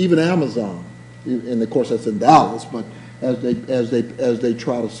able to, even Amazon, and of course that's in Dallas, but as they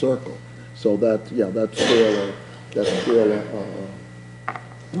try to circle. So that's still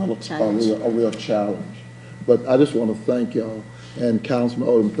a real challenge. But I just want to thank y'all, and Councilman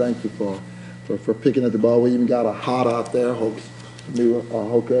Odom, thank you for picking up the ball. We even got a hot out there, new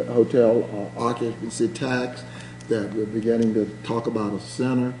hotel occupancy tax that we're beginning to talk about a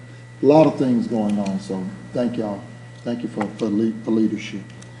center. A lot of things going on, so thank y'all. Thank you for leadership.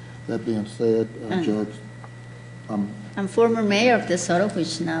 That being said, Judge, I'm former mayor of DeSoto,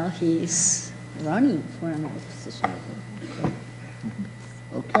 which now he's running for another position.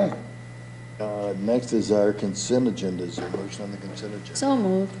 Okay. Next is our consent agenda. Is there a motion on the consent agenda? So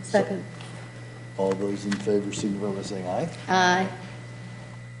moved. Second. All those in favor signify by saying aye. Aye.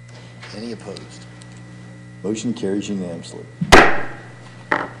 Any opposed? Motion carries unanimously.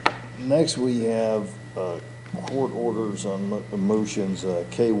 Next, we have court orders on motions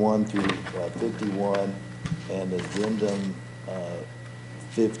K1 through 51 and addendum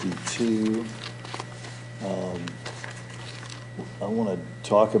 52. I want to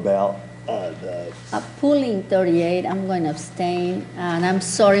talk about Pulling 38, I'm going to abstain. And I'm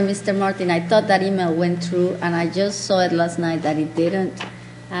sorry, Mr. Martin, I thought that email went through, and I just saw it last night that it didn't.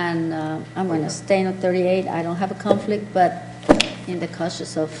 And I'm going to abstain on 38. I don't have a conflict, but in the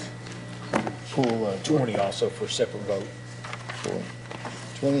cautious of pull 20 also for separate vote.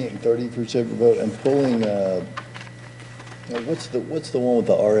 20 and 30 for separate vote, and pulling, what's the one with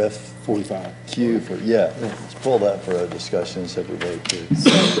the RF? 45. Q for, yeah, let's pull that for a discussion, separate vote too.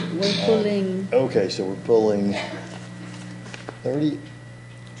 So we're pulling, Okay, so we're pulling 30,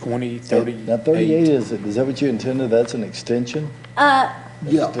 20, 30. now 38 is that what you intended? That's an extension? Yeah.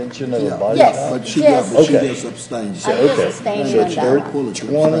 Extension of a body Yes. shop? But she Yes. does, she Okay. just abstained. I just abstained So on it's that one.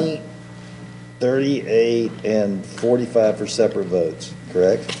 20, 38, and 45 for separate votes,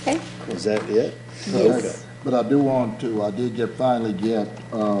 correct? Okay. Is that it? Yes. Okay. But I did finally get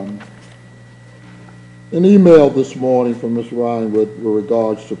an email this morning from Ms. Ryan with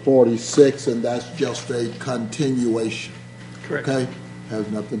regards to 46, and that's just a continuation. Correct. Okay? Has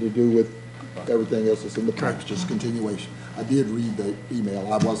nothing to do with everything else that's in the package, just continuation. I did read the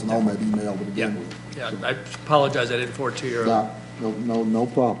email. I wasn't on that email to begin with. Yeah, I apologize, I didn't forward to you earlier. No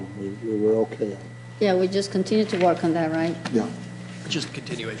problem. We're okay. Yeah, we just continue to work on that, right? Yeah. Just a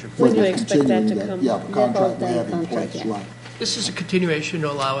continuation. When do you expect that to Continuing come? Yeah, the contract we have in Contract, place, yeah. right. This is a continuation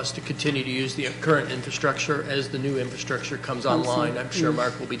to allow us to continue to use the current infrastructure as the new infrastructure comes online. I'm sure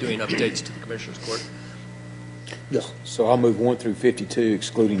Mark will be doing updates to the Commissioners Court. Yes. So I'll move 1 through 52,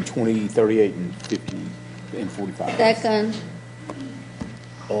 excluding 20, 38, and 50, and 45. Second,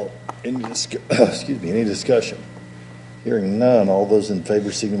 Excuse me, any discussion? Hearing none, all those in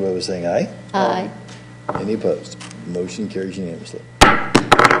favor signify by saying aye. aye. Any opposed? Motion carries unanimously.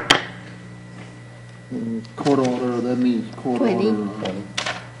 Court order, that means court 20. order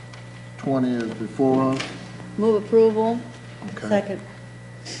 20 is before us. Move approval. Okay. Second.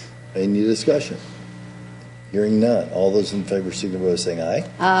 Any discussion? Hearing none, all those in favor signify by saying aye.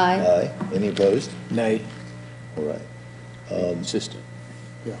 Aye. Aye. Any opposed? Nay. All right. Consistent.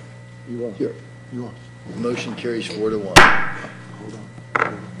 Yeah, you are. Here. You are. Motion carries 4-1. Hold on.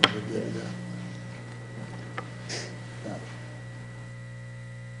 Let me get it down. Got it.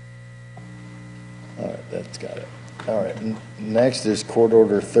 All right, that's got it. All right, next is Court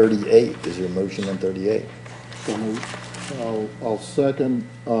Order 38. Is there a motion on 38? So moved. I'll second.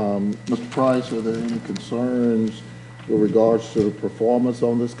 Mr. Price, are there any concerns with regards to the performance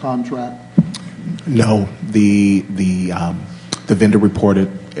on this contract? No, the vendor reported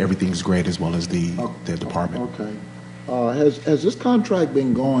everything's great, as well as the department. Okay. Has this contract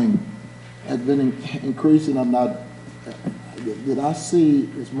been increasing? Did I see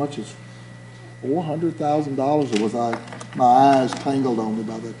as much as $400,000, or was my eyes tangled on me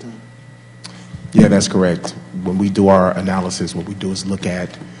by that time? Yeah, that's correct. When we do our analysis, what we do is look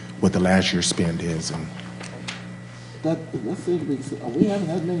at what the last year's spend is, and That seems to be. Are we having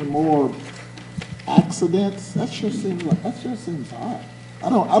that many more accidents? That sure seems high. I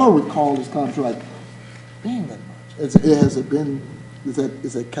don't recall this contract being that much. Has it been?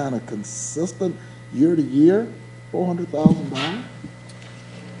 Is that kind of consistent year to year? $400,000.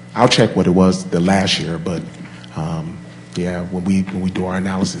 I'll check what it was the last year, but yeah, when we do our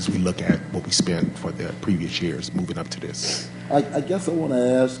analysis, we look at what we spent for the previous years moving up to this. I guess I want to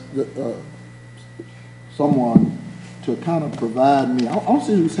ask someone to kind of provide me. I want to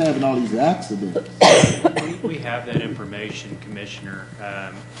see who's having all these accidents. We have that information, Commissioner.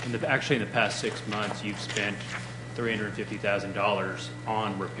 Actually, in the past 6 months, you've spent $350,000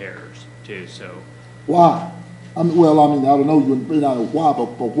 on repairs too. So Why? I don't know. You know why, but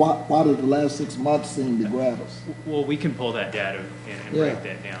why did the last 6 months seem to grab us? well, we can pull that data and break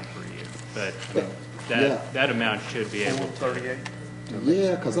that down for you. But that amount should be able to.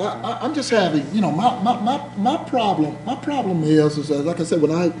 Yeah, because I'm just having, my problem is that, like I said,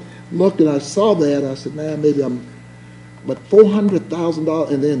 when I looked and I saw that, I said, man, but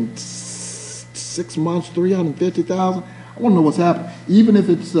 $400,000 and then 6 months, $350,000. I want to know what's happening. Even if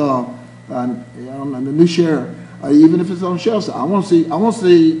it's on the new sheriff, even if it's on sheriff's side, I want to see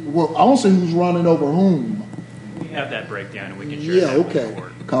who's running over whom. We have that breakdown, and we can share Yeah, that with the okay.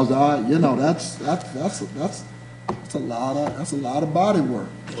 board. Because that's a lot of body work.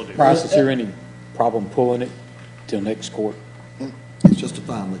 Price, is there any problem pulling it till next court? It's just a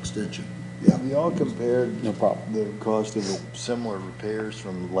final extension. Yeah. Have you all compared No problem. the cost of the similar repairs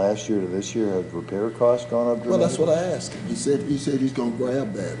from last year to this year? Have repair costs gone up dramatically? Well, that's what I asked him. He said he's going to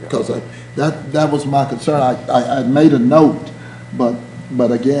grab that because that was my concern. I made a note, but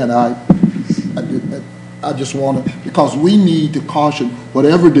again, I just want to, because we need to caution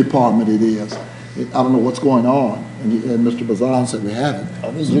whatever department it is. I don't know what's going on, and Mr. Bazan said we haven't.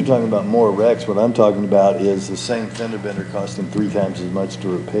 I think you're talking about more wrecks. What I'm talking about is the same fender bender costing 3 times as much to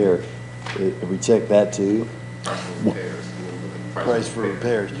repair. Have we checked that too? Price for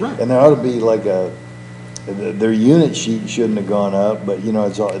repairs. Right. And there ought to be like their unit sheet shouldn't have gone up, but you know,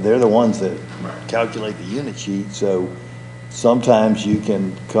 they're the ones that calculate the unit sheet. So sometimes you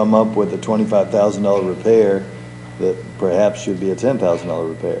can come up with a $25,000 repair that perhaps should be a $10,000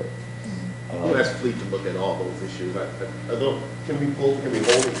 repair. We'll ask Fleet to look at all those issues. Can we hold it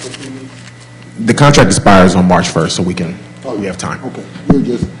completely? The contract expires on March 1st, so we have time. Okay,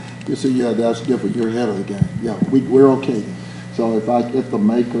 you see, yeah, that's different. You're ahead of the game. Yeah, we're okay. So if the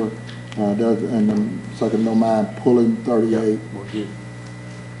maker does, and the second don't mind pulling 38, we'll give.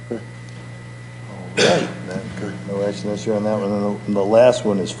 Okay. Right. No action necessary on that one. And the last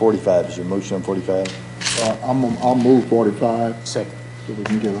one is 45. Is your motion on 45? I'll move 45. Second. So we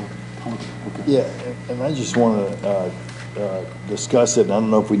can get a. Okay. Yeah, and I just want to discuss it, and I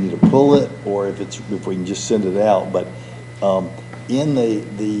don't know if we need to pull it or if we can just send it out, but in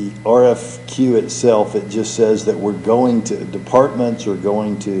the RFQ itself, it just says that we're going to, departments are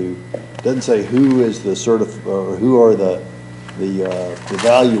going to, doesn't say who is the or who are the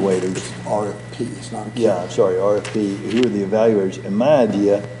evaluators. RFP, it's not a Yeah, I'm sorry, RFP, who are the evaluators? And my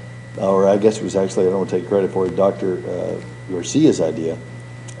idea, or I guess it was actually, I don't want to take credit for it, Dr. Garcia's idea,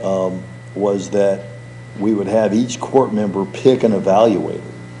 was that we would have each court member pick an evaluator.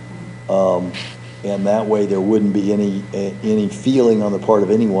 And that way there wouldn't be any feeling on the part of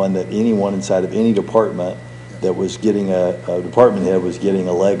anyone that anyone inside of any department that was getting a department head was getting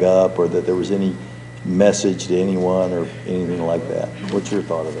a leg up, or that there was any message to anyone or anything like that. What's your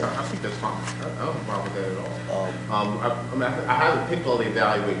thought of that? I think that's fine. I don't have a problem with that at all. I haven't picked all the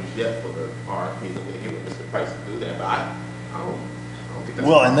evaluators yet for the RFPs. I'm going to give Mr. Price to do that, but I don't think that's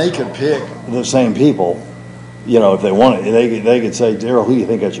Well, and they could pick the same people, you know, if they wanted. They could say, Daryl, who do you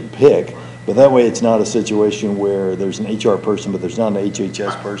think I should pick? But that way it's not a situation where there's an HR person, but there's not an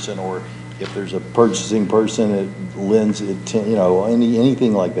HHS person, or if there's a purchasing person, it lends it to, you know,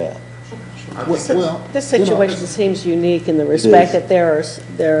 anything like that. This situation seems unique in the respect that there are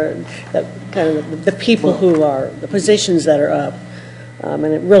kind of the people who are, the positions that are up, and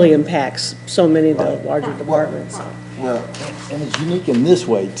it really impacts so many of the larger departments. Well, and it's unique in this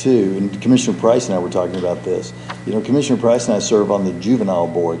way, too, and Commissioner Price and I were talking about this. You know, Commissioner Price and I serve on the juvenile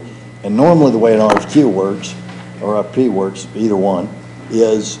board, and normally the way an RFQ works, or RFP works, either one,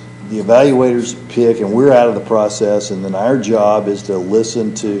 is the evaluators pick, and we're out of the process, and then our job is to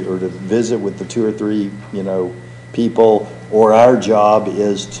listen to, or to visit with the 2 or 3, you know, people, or our job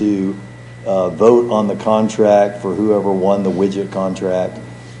is to vote on the contract for whoever won the widget contract.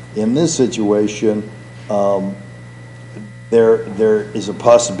 In this situation, there is a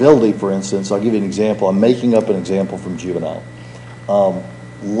possibility, for instance, I'll give you an example. I'm making up an example from juvenile.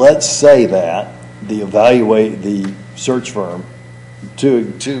 Let's say that the search firm,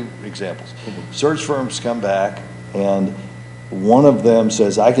 two examples. Search firms come back, and one of them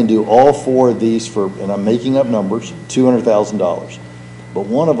says, I can do all 4 of these for, and I'm making up numbers, $200,000. But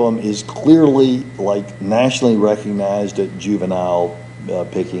one of them is clearly like nationally recognized at juvenile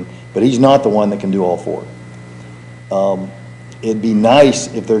picking, but he's not the one that can do all 4. It'd be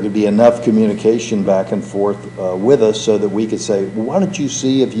nice if there could be enough communication back and forth with us so that we could say, well, why don't you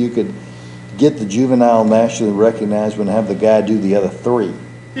see if you could get the juvenile nationally recognized and have the guy do the other 3.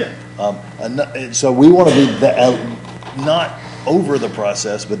 Yeah. So we want to be not over the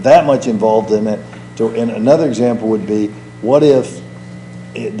process, but that much involved in it. And another example would be, what if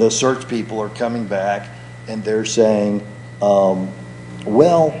the search people are coming back and they're saying,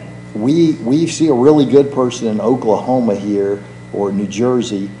 well, we see a really good person in Oklahoma here, or New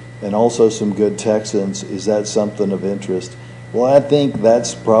Jersey, and also some good Texans. Is that something of interest? Well, I think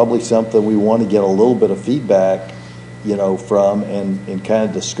that's probably something we want to get a little bit of feedback, you know, from and kind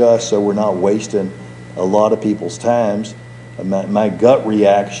of discuss, so we're not wasting a lot of people's times. My gut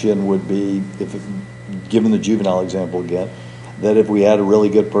reaction would be, given the juvenile example again, that if we had a really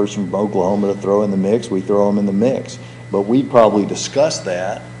good person from Oklahoma to throw in the mix, we throw them in the mix. But we probably discuss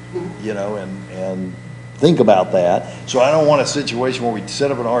that, you know, and think about that. So I don't want a situation where we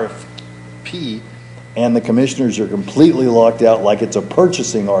set up an RFP and the commissioners are completely locked out, like it's a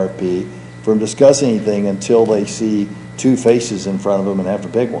purchasing RFP, from discussing anything until they see 2 faces in front of them and have to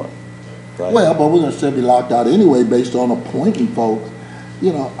pick one. Right? Well, but we're going to still be locked out anyway based on appointing folks.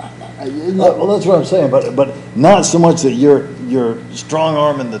 You know. Well, that's what I'm saying, but not so much that you're strong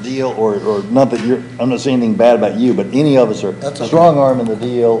arming the deal, or not that I'm not saying anything bad about you, but any of us are strong arming the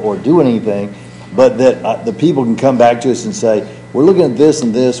deal or doing anything, but that the people can come back to us and say, we're looking at this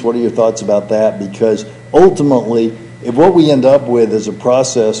and this, what are your thoughts about that? Because ultimately, if what we end up with is a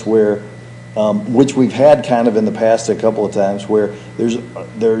process where, which we've had kind of in the past a couple of times, where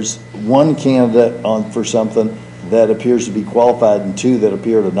there's one candidate for something that appears to be qualified and 2 that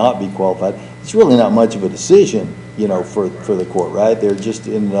appear to not be qualified, it's really not much of a decision, for the court, right? They're just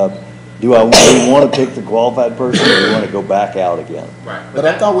ending up, do we want to pick the qualified person, or do we want to go back out again? Right. But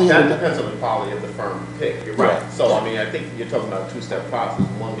I thought that depends on the quality of the firm pick. You're right. So, I mean, I think you're talking about a two-step process,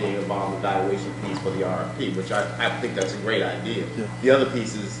 one being involved in the evaluation piece for the RFP, which I think that's a great idea. Yeah. The other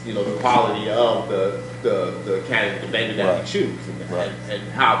piece is, the quality of the candidate, the vendor that we choose, and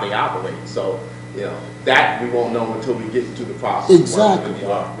how they operate. So, that we won't know until we get into the process. Exactly.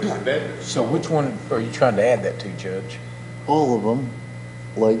 With the vendors. So which one are you trying to add that to, Judge? All of them.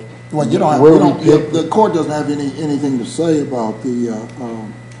 Like, well, the court doesn't have anything to say about the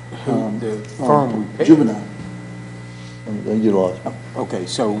firm we picked. Juvenile. You lost. Okay,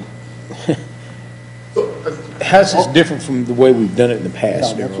 so how's this different from the way we've done it in the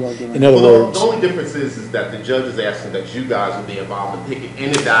past? In other words, the only difference is that the judge is asking that you guys will be involved in picking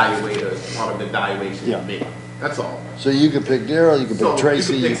an evaluator as part of the evaluation committee. That's all. So you could pick Daryl, you could pick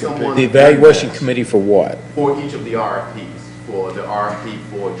Tracy, you could pick the evaluation committee for what? For each of the RFPs. For the RFP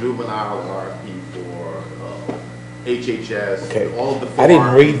for juvenile, the RFP for HHS, Okay. all of the I didn't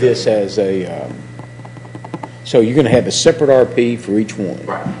RFPs. read this as a. So you're going to have a separate RP for each one.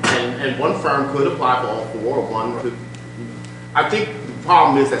 Right, and one firm could apply for all four, or one could. I think the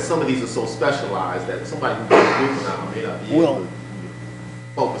problem is that some of these are so specialized that somebody who does juvenile may not be able to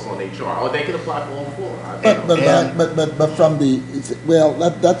focus on HR, or they can apply for all four. But from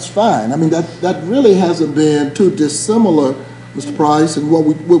that's fine. I mean, that really hasn't been too dissimilar, Mr. Price, and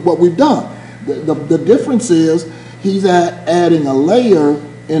what we've done. The difference is he's adding a layer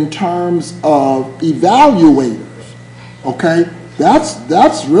in terms of evaluators. Okay,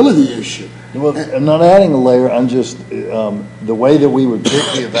 that's really the issue. Well, I'm not adding a layer. I'm just the way that we would pick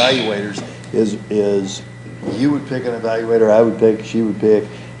the evaluators is you would pick an evaluator, I would pick, she would pick,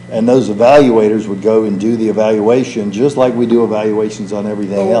 and those evaluators would go and do the evaluation just like we do evaluations on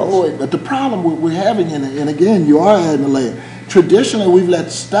everything else. But the problem we're having, and again, you are adding a layer. Traditionally, we've let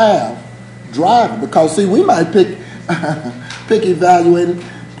staff drive it because, see, we might pick evaluators.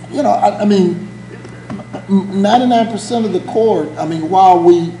 I mean, 99% of the court, I mean, while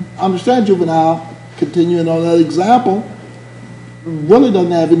we understand juvenile, continuing on that example, really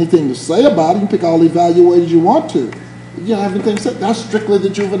doesn't have anything to say about it. You can pick all the evaluators you want to. You don't have anything to say. That's strictly the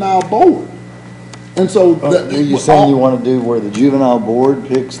juvenile board. And so... are you saying you want to do where the juvenile board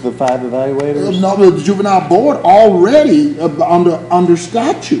picks the 5 evaluators? No, the juvenile board already, under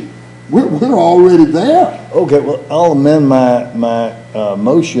statute, we're already there. Okay, well, I'll amend my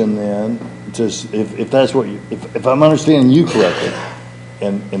motion then, to if that's what if I'm understanding you correctly,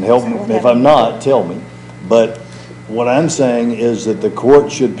 and help me, if I'm not, tell me. But what I'm saying is that the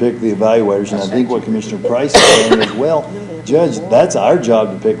court should pick the evaluators, and I think what Commissioner Price is saying is, well, Judge, that's our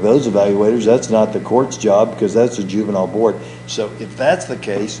job to pick those evaluators. That's not the court's job because that's the juvenile board. So if that's the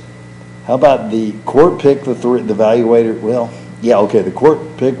case, how about the court pick the evaluator? Well, yeah, okay, the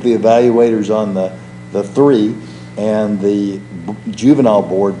court pick the evaluators on the 3, and the juvenile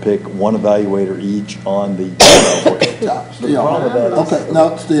board pick one evaluator each on the juvenile board.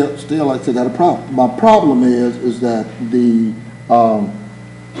 Still, like I said, got a problem. My problem is that the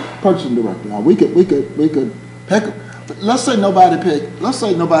purchasing director. Now we could pick. Let's say nobody picked. Let's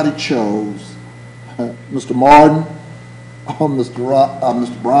say nobody chose Mr. Martin, or Mr.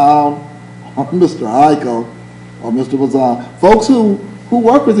 Brown, or Mr. Heiko, or Mr. Bazan. Folks who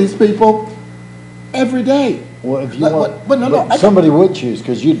work with these people every day. Well, if you somebody would choose,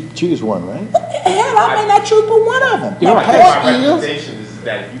 because you'd choose one, right? Hell, I may not choose but one of them. My recommendation is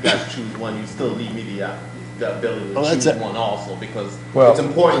that if you guys choose one, you still leave me the ability to choose one also, because it's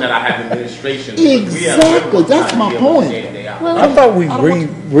important that I have administration. Exactly, that's my point. I thought we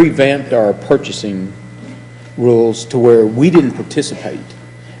revamped our purchasing rules to where we didn't participate.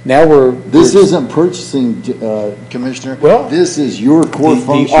 Now This isn't purchasing, Commissioner. Well, this is your core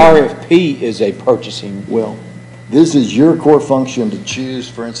function. The RFP is a purchasing. Well, this is your core function to choose,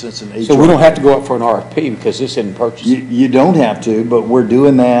 for instance, an HR. So we don't have to go up for an RFP because this isn't purchasing. You don't have to, but we're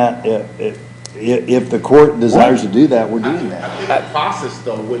doing that. If the court desires to do that, we're doing that. I think the process,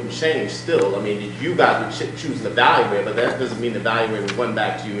 though, wouldn't change still. I mean, you guys would choose an evaluator, but that doesn't mean the evaluator would run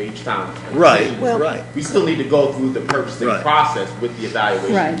back to you each time. Right, right. We still need to go through the purchasing process with the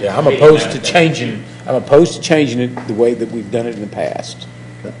evaluation. Right. Yeah, I'm opposed to changing it the way that we've done it in the past.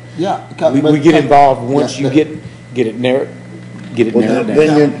 Yeah. We get involved once you get it narrowed.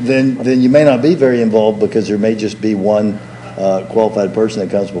 Then you may not be very involved because there may just be one qualified person that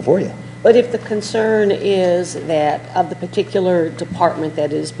comes before you. But if the concern is that of the particular department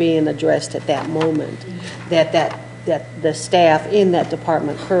that is being addressed at that moment, that the staff in that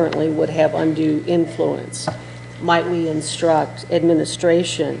department currently would have undue influence, might we instruct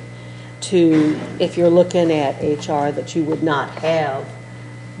administration to, if you're looking at HR, that you would not have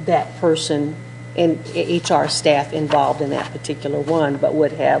that person and HR staff involved in that particular one, but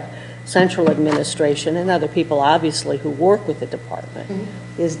would have central administration and other people, obviously, who work with the department.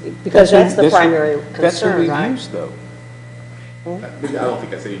 Is because that's the primary concern, That's what we right? use, though. I don't think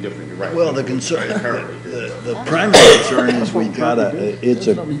that's any different, you're right. Well, the concern, the primary concern is we've got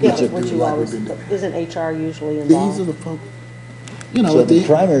What you always, isn't HR usually involved? These are the folks, so the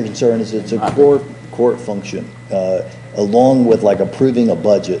primary concern is it's a core court function, along with like approving a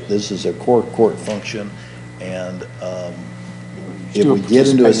budget. This is a core court function, and if we get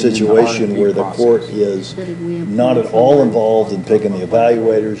into a situation where the court is not at all involved in picking the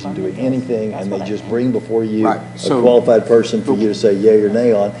evaluators and doing anything, and they just bring before you a qualified person for you to say yay or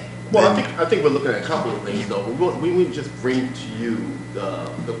nay on. Well, I think we're looking at a couple of things, though. We wouldn't just bring to you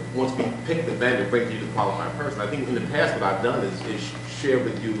once we pick the vendor, bring to you the qualified person. I think in the past what I've done is share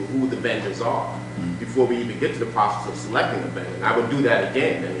with you who the vendors are before we even get to the process of selecting a vendor. And I would do that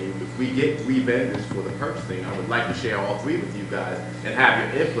again. I mean, if we get 3 vendors for the purchasing, I would like to share all 3 with you guys and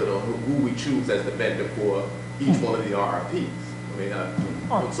have your input on who we choose as the vendor for each one of the RFPs. I mean,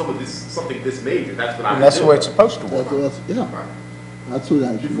 something this major, that's what I would do. That's the way it's supposed to work. Right. That's what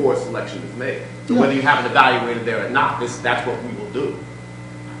I before a selection is made. So whether you have an evaluator there or not, that's what we will do.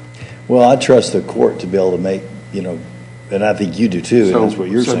 Well, I trust the court to be able to make, and I think you do too, and that's what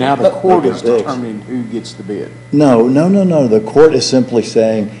you're saying. So now the court is determining who gets the bid. No. The court is simply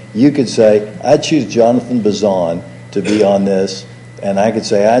saying, you could say, I choose Jonathan Bazan to be on this, and I could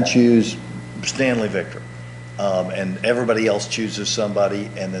say, I choose Stanley Victor. And everybody else chooses somebody,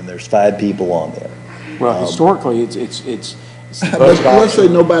 and then there's 5 people on there. Well, historically, it's let's say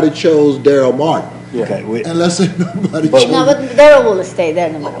nobody chose Daryl Martin. Yeah. Okay. And let's say nobody chose. No, but Daryl will stay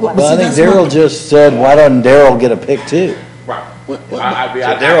there no matter what. Well, I think Daryl just said, why doesn't Daryl get a pick too? Right. So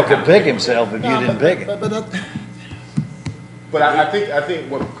Daryl could pick himself if you didn't pick him. But I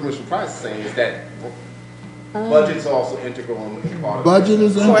think what Commissioner Price is saying is that budget's also integral in part of Budget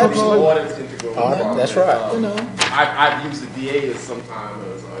is integral. Audit's integral. That's right. I've used the DA as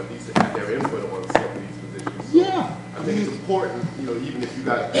sometimes, or at least have their input on some of these positions. Yeah. I think it's important, even if you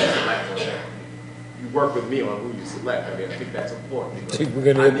guys do select, you work with me on who you select. I mean, I think that's important. See, we're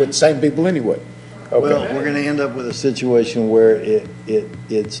going to end with the same people anyway. Okay. Well, we're going to end up with a situation where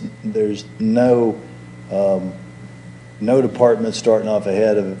there's no department starting off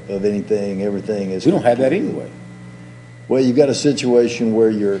ahead of anything. Everything is. We don't have that anyway. Well, you've got a situation where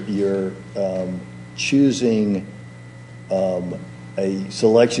you're choosing a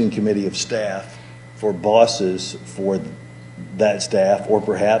selection committee of staff for bosses for that staff, or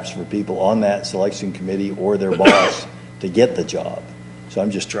perhaps for people on that selection committee or their boss to get the job. So I'm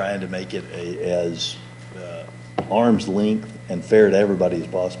just trying to make it as arm's length and fair to everybody as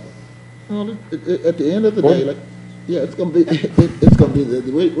possible. Well, at the end of the day, it's going to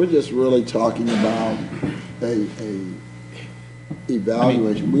be. We're just really talking about a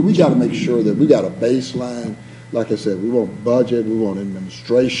evaluation. We got to make sure that we got a baseline. Like I said, we want budget, we want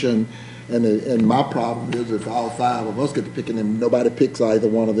administration. And my problem is if all 5 of us get to picking them, nobody picks either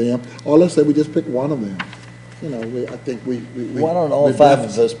one of them. Or let's say we just pick one of them. I think we why don't all 5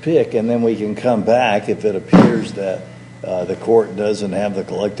 of us pick, and then we can come back if it appears that the court doesn't have the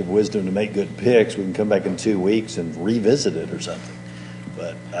collective wisdom to make good picks. We can come back in 2 weeks and revisit it or something.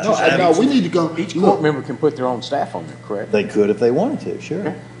 But no, we need to go. Each court member can put their own staff on there, correct? They could if they wanted to, sure.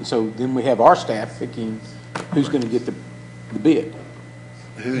 Okay. So then we have our staff picking who's going to get the bid.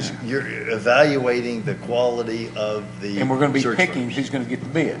 You're evaluating the quality of the and we're going to be search picking firms. who's going to get the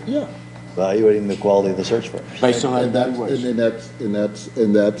bid. Yeah. Evaluating the quality of the search firms. Based on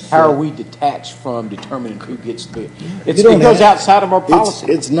And that's. How are we detached from determining who gets the bid? It don't goes have- outside of our policy.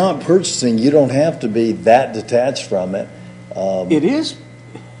 It's not purchasing. You don't have to be that detached from it. It is.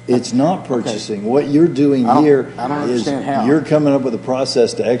 It's not purchasing. What you're doing I don't here is understand how. you're coming up with a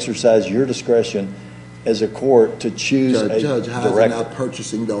process to exercise your discretion as a court to choose a Judge, how is it director. not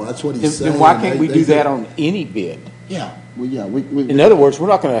purchasing though? That's what he's Then saying. why can't we They do say- that on any bid? Yeah. We In other words, we're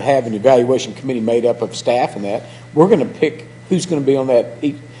not going to have an evaluation committee made up of staff and that. We're going to pick who's going to be on that.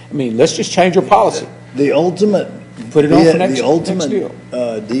 I mean, let's just change our policy. The ultimate Put it on for next the ultimate deal.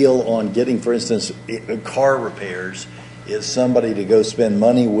 deal on getting, for instance, car repairs is somebody to go spend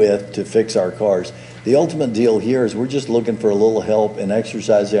money with to fix our cars. The ultimate deal here is we're just looking for a little help in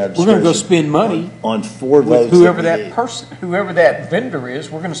exercising our discretion. We're going to go spend money on 4 votes. with whoever that person, whoever that vendor is.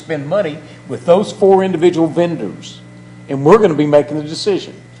 We're going to spend money with those 4 individual vendors, and we're going to be making the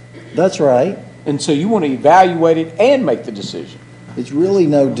decision. That's right. And so you want to evaluate it and make the decision. It's really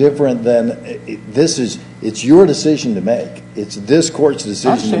no different than, it's your decision to make. It's this court's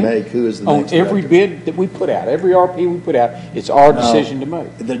decision to make who is the next On every director. bid that we put out, every RP we put out, it's our decision to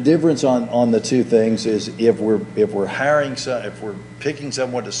make. The difference on the two things is if we're picking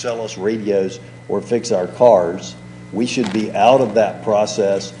someone to sell us radios or fix our cars, we should be out of that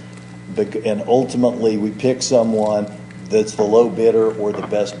process, and ultimately we pick someone that's the low bidder or the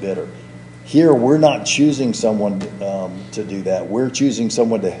best bidder. Here, we're not choosing someone to do that. We're choosing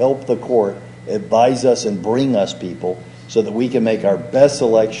someone to help the court, advise us, and bring us people so that we can make our best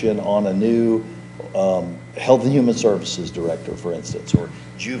selection on a new Health and Human Services director, for instance, or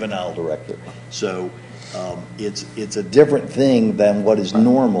juvenile director. So it's a different thing than what is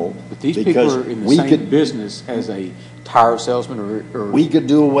normal. But these people are in the same business as a tire salesman or... We could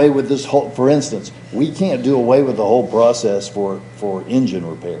do away with this whole, for instance, we can't do away with the whole process for engine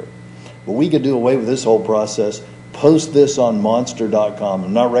repair. But we could do away with this whole process, post this on Monster.com.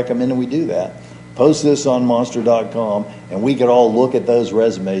 I'm not recommending we do that. Post this on Monster.com, and we could all look at those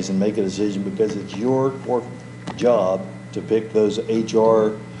resumes and make a decision, because it's your job to pick those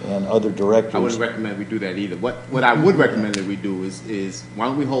HR and other directors. I wouldn't recommend we do that either. What I would recommend that we do is why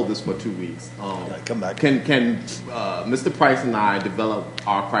don't we hold this for 2 weeks? Come back. Can Mr. Price and I develop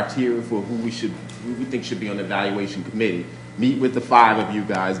our criteria for who we think should be on the evaluation committee? Meet with the 5 of you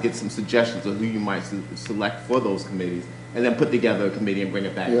guys, get some suggestions of who you might select for those committees, and then put together a committee and bring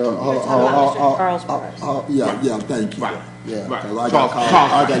it back. Yeah, Charles Price. yeah, thank you. Right. Yeah, Right. 'cause I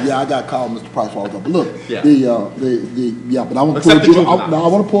Charles got called Mr. Price all the time. But look, Yeah. but I want to Except pull the juvenile. I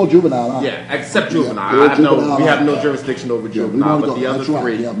want to pull juvenile out. Yeah, except juvenile. Yeah, We have no out. jurisdiction over Yeah, we juvenile, wanna but go, the other that's right.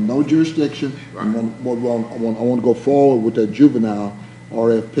 three. We have no jurisdiction. I want to go forward with that juvenile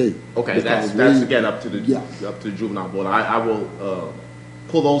RFP. Okay, Because that's again up to the Yeah. juvenile board. I will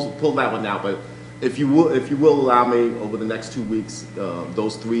pull that one out, but if you will allow me over the next 2 weeks,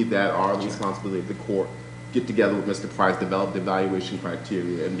 those 3 that are the responsibility of the court, get together with Mr. Price, develop the evaluation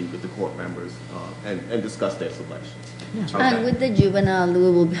criteria, and meet with the court members and discuss their selections. And with the juvenile, we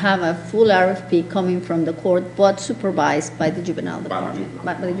will have a full RFP coming from the court, but supervised by the juvenile department,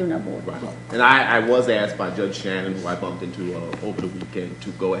 by the juvenile board. Right. And I was asked by Judge Shannon, who I bumped into over the weekend, to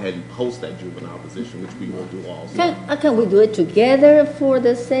go ahead and post that juvenile position, which we will do also. Can we do it together for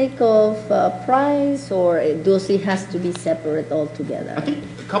the sake of price, or does it has to be separate altogether? I think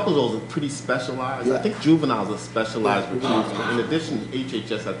a couple of those are pretty specialized. I think juveniles are specialized recruitment. In addition,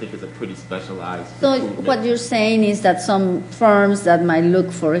 HHS, I think, is a pretty specialized So recruitment. what you're saying is that some firms that might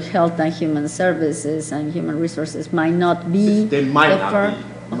look for health and human services and human resources might not be They might the not firm?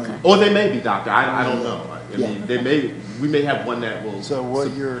 be. Okay. Or they may be, doctor. I don't know. I mean, we may have one that will. So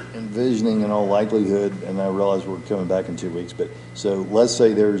what you're envisioning in all likelihood, and I realize we're coming back in 2 weeks, but so let's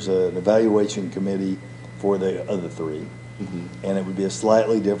say there's an evaluation committee for the other 3, and it would be a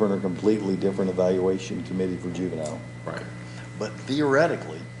slightly different or completely different evaluation committee for juvenile. Right. But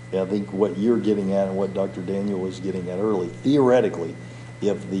theoretically, I think what you're getting at and what Dr. Daniel was getting at early, theoretically,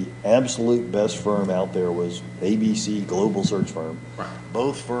 if the absolute best firm out there was ABC Global Search Firm,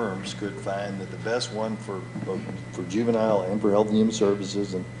 both firms could find that the best one for juvenile and for health and human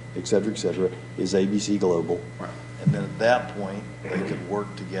services and et cetera, is ABC Global. Right. And then at that point, they could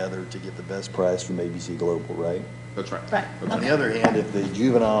work together to get the best price from ABC Global, right? That's right. Right. On the other hand, if the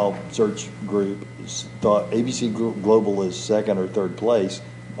juvenile search group thought ABC Global is second or third place,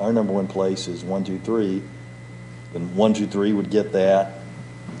 our number 1 place is 1, 2, 3, then 1, 2, 3 would get that.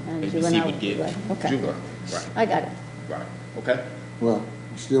 And ABC juvenile would get right. Okay. juvenile. Right. I got it. Right. Okay. Well,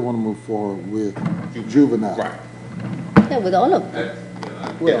 we still want to move forward with juvenile. Right. Yeah, with all of them.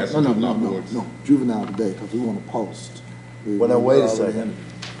 Well, that's no, juvenile boards. juvenile today, because we want to post. Well, now, wait a second.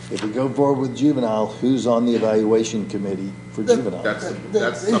 If we go forward with juvenile, who's on the evaluation committee for juvenile?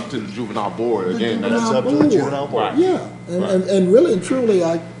 That's up to the juvenile board again. That's up to the juvenile board. Yeah, and really and truly,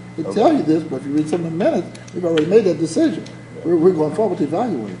 I could tell you this, but if you read some of the minutes, we've already made that decision. We're going forward to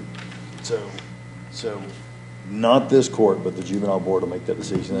evaluate. So not this court, but the juvenile board will make that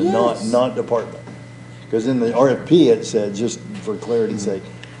decision, and not department. Because in the RFP, it said, just for clarity's sake,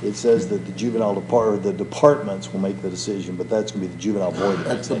 it says that the juvenile the departments will make the decision, but that's going to be the juvenile board.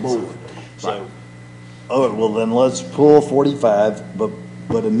 That's the board. So, well, then let's pull 45, but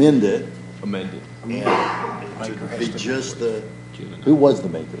amend it. Amended. And to be just the, who was the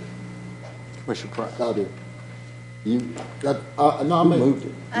maker? Commissioner Price. I did. You, no, who moved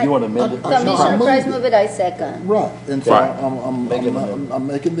it? You want to amend it? Commissioner Price move it, I second. Right, and so Right. I'm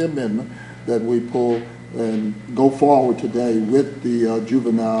making the amendment that we pull and go forward today with the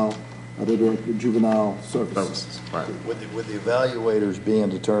juvenile services. Right. With the evaluators being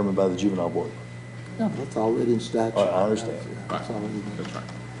determined by the juvenile board. Yeah, that's already in statute. I understand. That's already. That's right.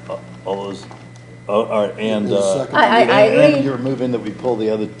 All those, all right, and, I agree. and you're moving that we pull the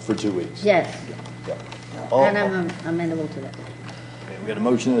other for 2 weeks? Yes, Yeah. and I'm amenable to that. We got a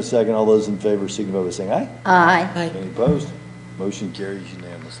motion and a second. All those in favor signify by saying aye. Aye. Any opposed? Motion carries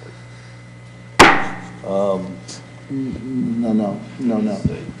unanimously. No. We've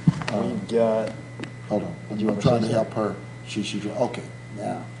got, Hold on. I'm trying to help her. She, okay,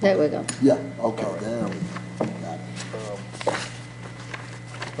 now. There we go. Yeah, okay, there we go. Got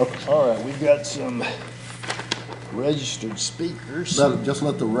it. all right, we've got some registered speakers. Just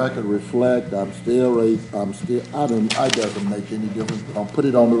let the record reflect, it doesn't make any difference, but I'll put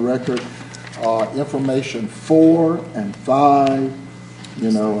it on the record. Information 4 and 5,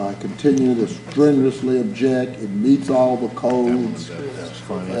 I continue to strenuously object. It meets all the codes. That's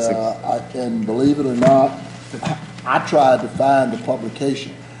fine. And believe it or not, I tried to find the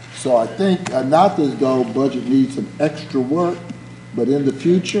publication. So I think, not as though budget needs some extra work, but in the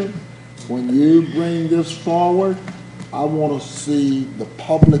future, when you bring this forward, I want to see the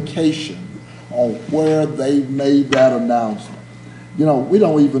publication on where they made that announcement. We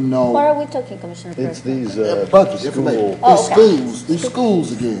don't even know. What are we talking, Commissioner It's President? these Budget school. information. These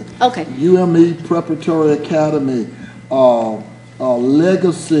schools again. Okay. UME Preparatory Academy,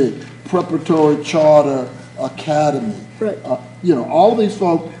 Legacy Preparatory Charter Academy. Right. All of these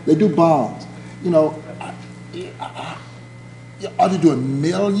folks, they do bonds. Are they doing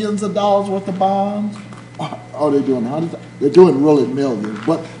millions of dollars worth of bonds? Are they doing hundreds? They're doing really millions.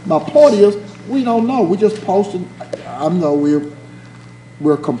 But my point is, we don't know. We just posted. I know we're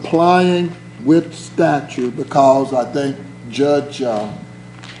complying with statute because I think Judge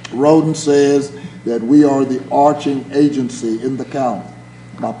Roden says that we are the arching agency in the county.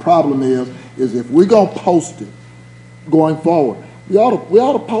 My problem is if we're gonna post it going forward, we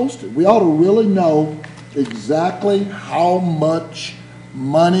ought to post it. We ought to really know exactly how much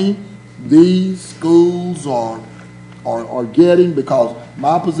money these schools are getting, because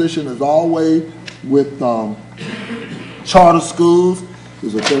my position is always with charter schools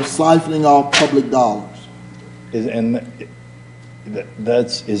is that they're siphoning off public dollars. Is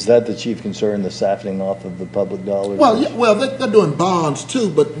that the chief concern, the siphoning off of the public dollars? Well, they're doing bonds too,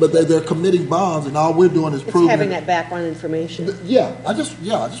 but they're committing bonds, and all we're doing is proving having that background information. I just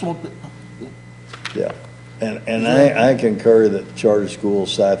want. Yeah, and I concur that charter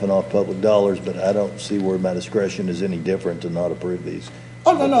schools siphon off public dollars, but I don't see where my discretion is any different to not approve these.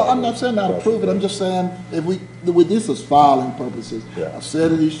 Oh, no, I'm not saying not approve it. I'm just saying with this as filing purposes. Yeah. I've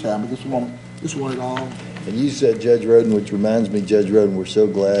said it each time. I just want it all. And you said, Judge Roden, which reminds me, Judge Roden, we're so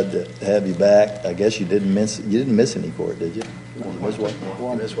glad to have you back. I guess you didn't miss any for it, did you? You missed one.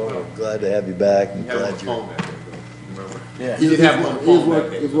 We're glad to have you back. And glad you're. Yeah, he's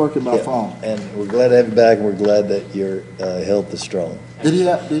working by phone. And we're glad to have you back, and we're glad that your health is strong. Did he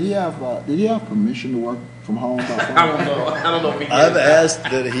have permission to work from home by phone? I don't know if he did. I've asked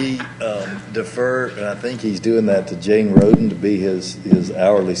that he defer, and I think he's doing that to Jane Roden to be his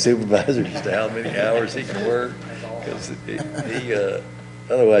hourly supervisor as to how many hours he can work, because he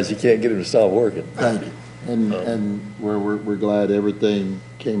otherwise you can't get him to stop working. Thank you, and we're glad everything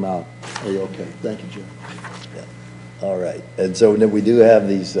came out A-okay. Thank you, Jim. All right, and so then we do have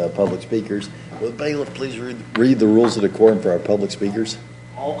these public speakers. Will bailiff please read the rules of decorum for our public speakers?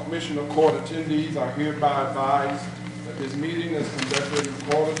 All Commissioner Court attendees are hereby advised that this meeting is conducted in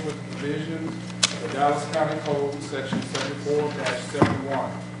accordance with the provisions of the Dallas County Code, Section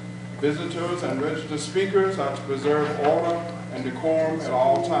 74-71. Visitors and registered speakers are to preserve order and decorum at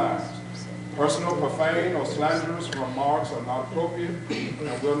all times. Personal, profane, or slanderous remarks are not appropriate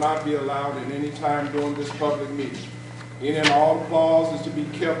and will not be allowed at any time during this public meeting. Any and all applause is to be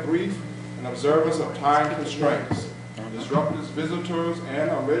kept brief in observance of time constraints. Disruptors, visitors, and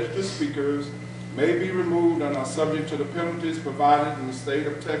unregistered speakers may be removed and are subject to the penalties provided in the state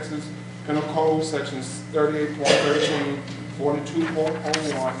of Texas Penal Code Sections 38.13,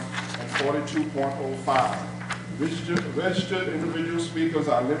 42.01, and 42.05. Registered individual speakers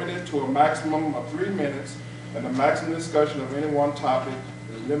are limited to a maximum of 3 minutes, and the maximum discussion of any one topic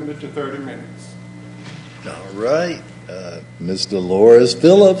is limited to 30 minutes. All right. Ms. Dolores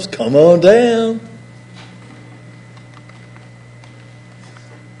Phillips, come on down.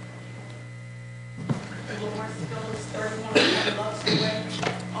 Dolores Phillips, 31 Luxor Way.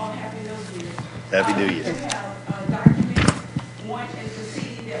 Happy New Year. Happy New Year. I have documents. One is the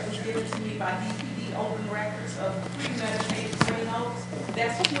CD that was given to me by DPD Open Records of premeditated brain notes.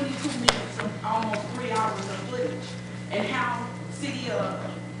 That's 22 minutes of almost 3 hours of footage. And how city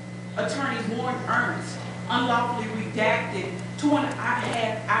Attorney Warren Ernst unlawfully redacted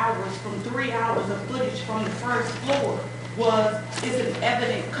 2.5 hours from 3 hours of footage from the first floor is an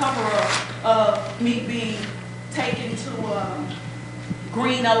evident cover-up of me being taken to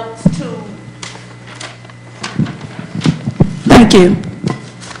Green Oaks to... Thank you.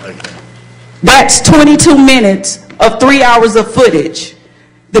 That's 22 minutes of 3 hours of footage.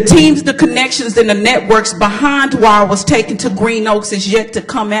 The teams, the connections, and the networks behind why I was taken to Green Oaks is yet to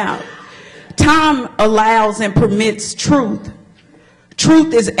come out. Time allows and permits truth.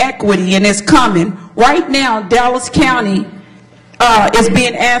 Truth is equity, and it's coming. Right now, Dallas County is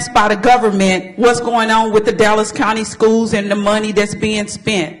being asked by the government what's going on with the Dallas County schools and the money that's being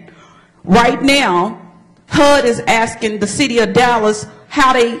spent. Right now, HUD is asking the city of Dallas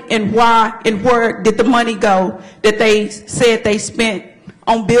how they and why and where did the money go that they said they spent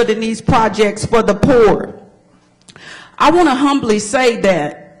on building these projects for the poor. I want to humbly say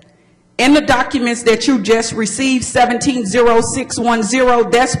that in the documents that you just received, 170610,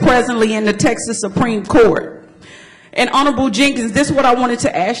 that's presently in the Texas Supreme Court. And Honorable Jenkins, this is what I wanted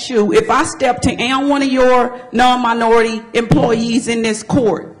to ask you. If I step to any one of your non-minority employees in this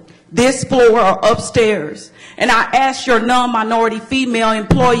court, this floor or upstairs, and I ask your non-minority female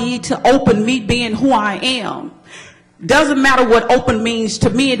employee to open me being who I am, doesn't matter what open means to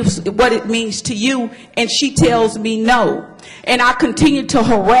me, it's what it means to you, and she tells me no. And I continue to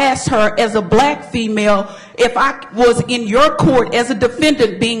harass her as a black female. If I was in your court as a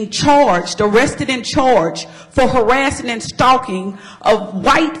defendant being charged, arrested and charged for harassing and stalking a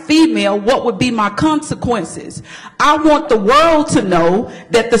white female, what would be my consequences? I want the world to know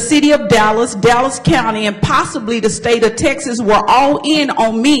that the city of Dallas, Dallas County, and possibly the state of Texas were all in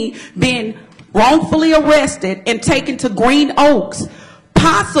on me being wrongfully arrested and taken to Green Oaks,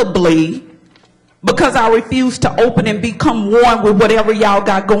 possibly because I refuse to open and become one with whatever y'all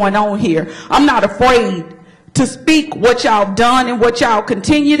got going on here. I'm not afraid to speak what y'all done and what y'all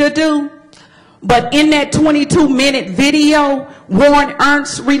continue to do. But in that 22-minute video Warren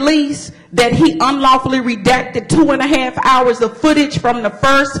Ernst released that he unlawfully redacted 2.5 hours of footage from the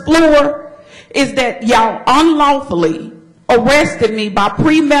first floor, is that y'all unlawfully arrested me by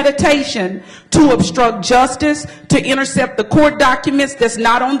premeditation to obstruct justice, to intercept the court documents that's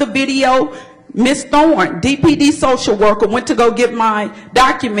not on the video. Miss Thorne, DPD social worker, went to go get my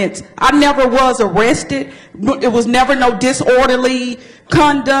documents. I never was arrested. It was never no disorderly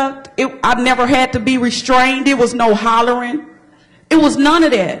conduct. I never had to be restrained. There was no hollering. It was none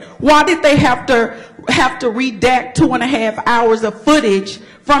of that. Why did they have to redact 2.5 hours of footage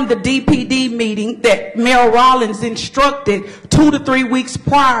from the DPD meeting that Mayor Rollins instructed 2 to 3 weeks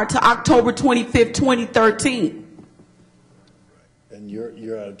prior to October 25th, 2013? And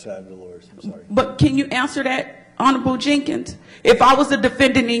you're out of time, Dolores. I'm sorry. But can you answer that, Honorable Jenkins? If I was a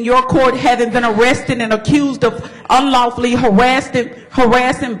defendant in your court having been arrested and accused of unlawfully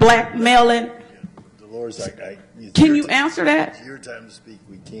harassing, blackmailing, Dolores, can you answer that? It's your time to speak.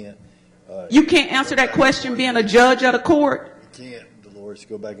 We can't. You can't answer that question being a judge of the court? We can't, Dolores,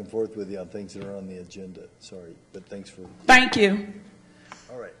 go back and forth with you on things that are on the agenda. Sorry, but thanks for... Thank you.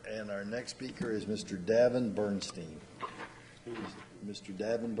 All right, and our next speaker is Mr. Davin Bernstein. Mr.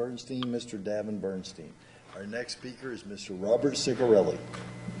 Davin Bernstein, Mr. Davin Bernstein. Our next speaker is Mr. Robert Ciccarelli.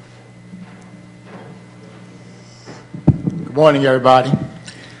 Good morning, everybody.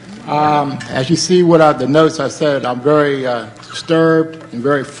 As you see what the notes I said, I'm very disturbed and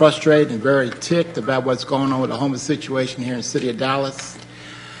very frustrated and very ticked about what's going on with the homeless situation here in the city of Dallas.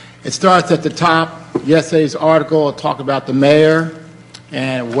 It starts at the top. Yesterday's article talked about the mayor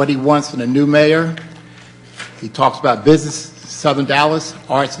and what he wants in a new mayor. He talks about business, Southern Dallas,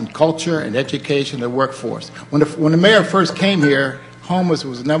 arts and culture, and education, the workforce. When the mayor first came here, homeless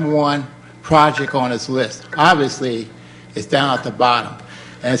was the #1 project on his list. Obviously, it's down at the bottom.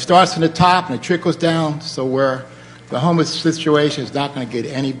 And it starts from the top and it trickles down, so where the homeless situation is not going to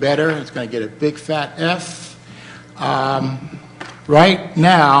get any better. It's going to get a big fat F. Right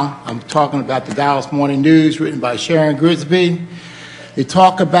now, I'm talking about the Dallas Morning News written by Sharon Grigsby. They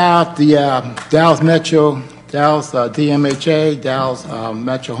talk about the Dallas Metro, Dallas DMHA, Dallas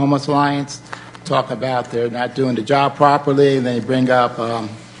Metro Homeless Alliance. Talk about they're not doing the job properly, and then they bring up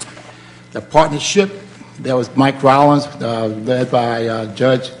the partnership. There was Mike Rollins, led by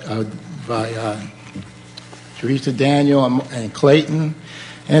Teresa Daniel and Clayton,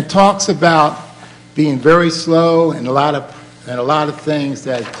 and it talks about being very slow and a lot of things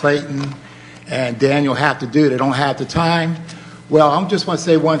that Clayton and Daniel have to do. They don't have the time. Well, I just want to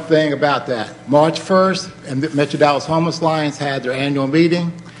say one thing about that. March 1st, and the Metro Dallas Homeless Alliance had their annual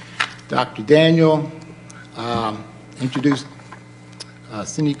meeting. Dr. Daniel introduced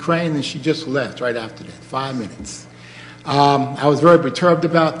Cindy Crane, and she just left right after that, 5 minutes. I was very perturbed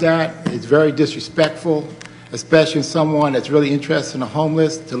about that. It's very disrespectful, especially someone that's really interested in the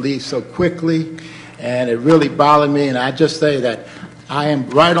homeless, to leave so quickly, and it really bothered me. And I just say that I am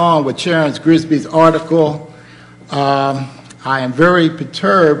right on with Sharon Grisby's article. I am very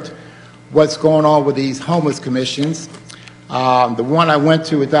perturbed what's going on with these homeless commissions. The one I went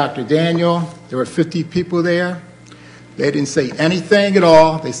to with Dr. Daniel, there were 50 people there. They didn't say anything at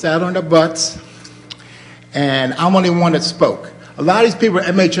all. They sat on their butts, and I'm the only one that spoke. A lot of these people are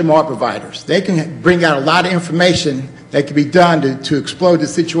MHMR providers. They can bring out a lot of information that can be done to explode the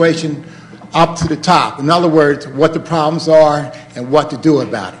situation up to the top. In other words, what the problems are and what to do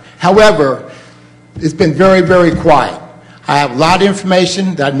about it. However, it's been very, very quiet. I have a lot of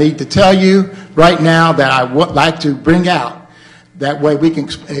information that I need to tell you right now that I would like to bring out. That way we can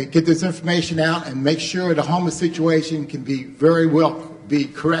get this information out and make sure the homeless situation can be very well be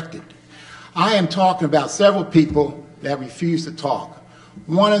corrected. I am talking about several people that refuse to talk.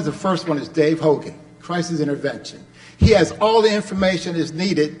 The first one is Dave Hogan, crisis intervention. He has all the information that's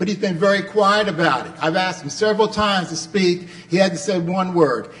needed, but he's been very quiet about it. I've asked him several times to speak. He hasn't said one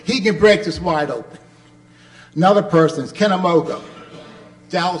word. He can break this wide open. Another person is Ken Amogo,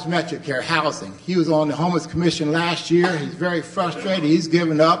 Dallas MetroCare Housing. He was on the Homeless Commission last year. He's very frustrated. He's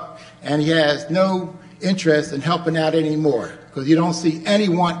given up, and he has no interest in helping out anymore because you don't see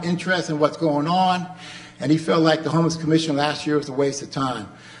anyone interested in what's going on, and he felt like the Homeless Commission last year was a waste of time.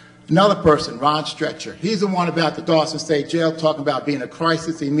 Another person, Ron Stretcher. He's the one about the Dawson State Jail, talking about being a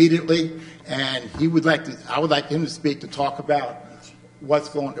crisis immediately, and I would like him to speak to talk about what's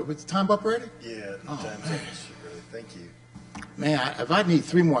going on. Was the time up already? Yeah, time's up, Mr. Gurley. Thank you. Man, if I need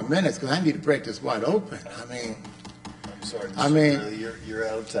 3 more minutes, because I need to break this wide open. I'm sorry, Mr. Gurley, you're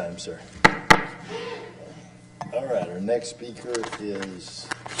out of time, sir. All right, our next speaker is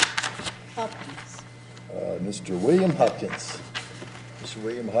Hopkins. Mr. William Hopkins. Mr.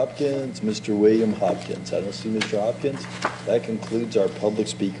 William Hopkins, Mr. William Hopkins. I don't see Mr. Hopkins. That concludes our public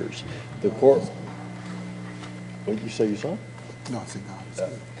speakers. The court. What did you say you saw? No, I said no.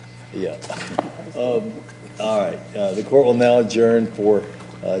 Yeah. All right. The court will now adjourn for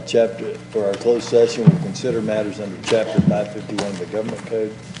our closed session. We'll consider matters under Chapter 551 of the Government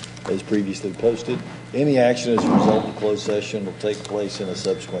Code as previously posted. Any action as a result of the closed session will take place in a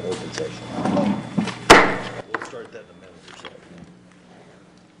subsequent open session.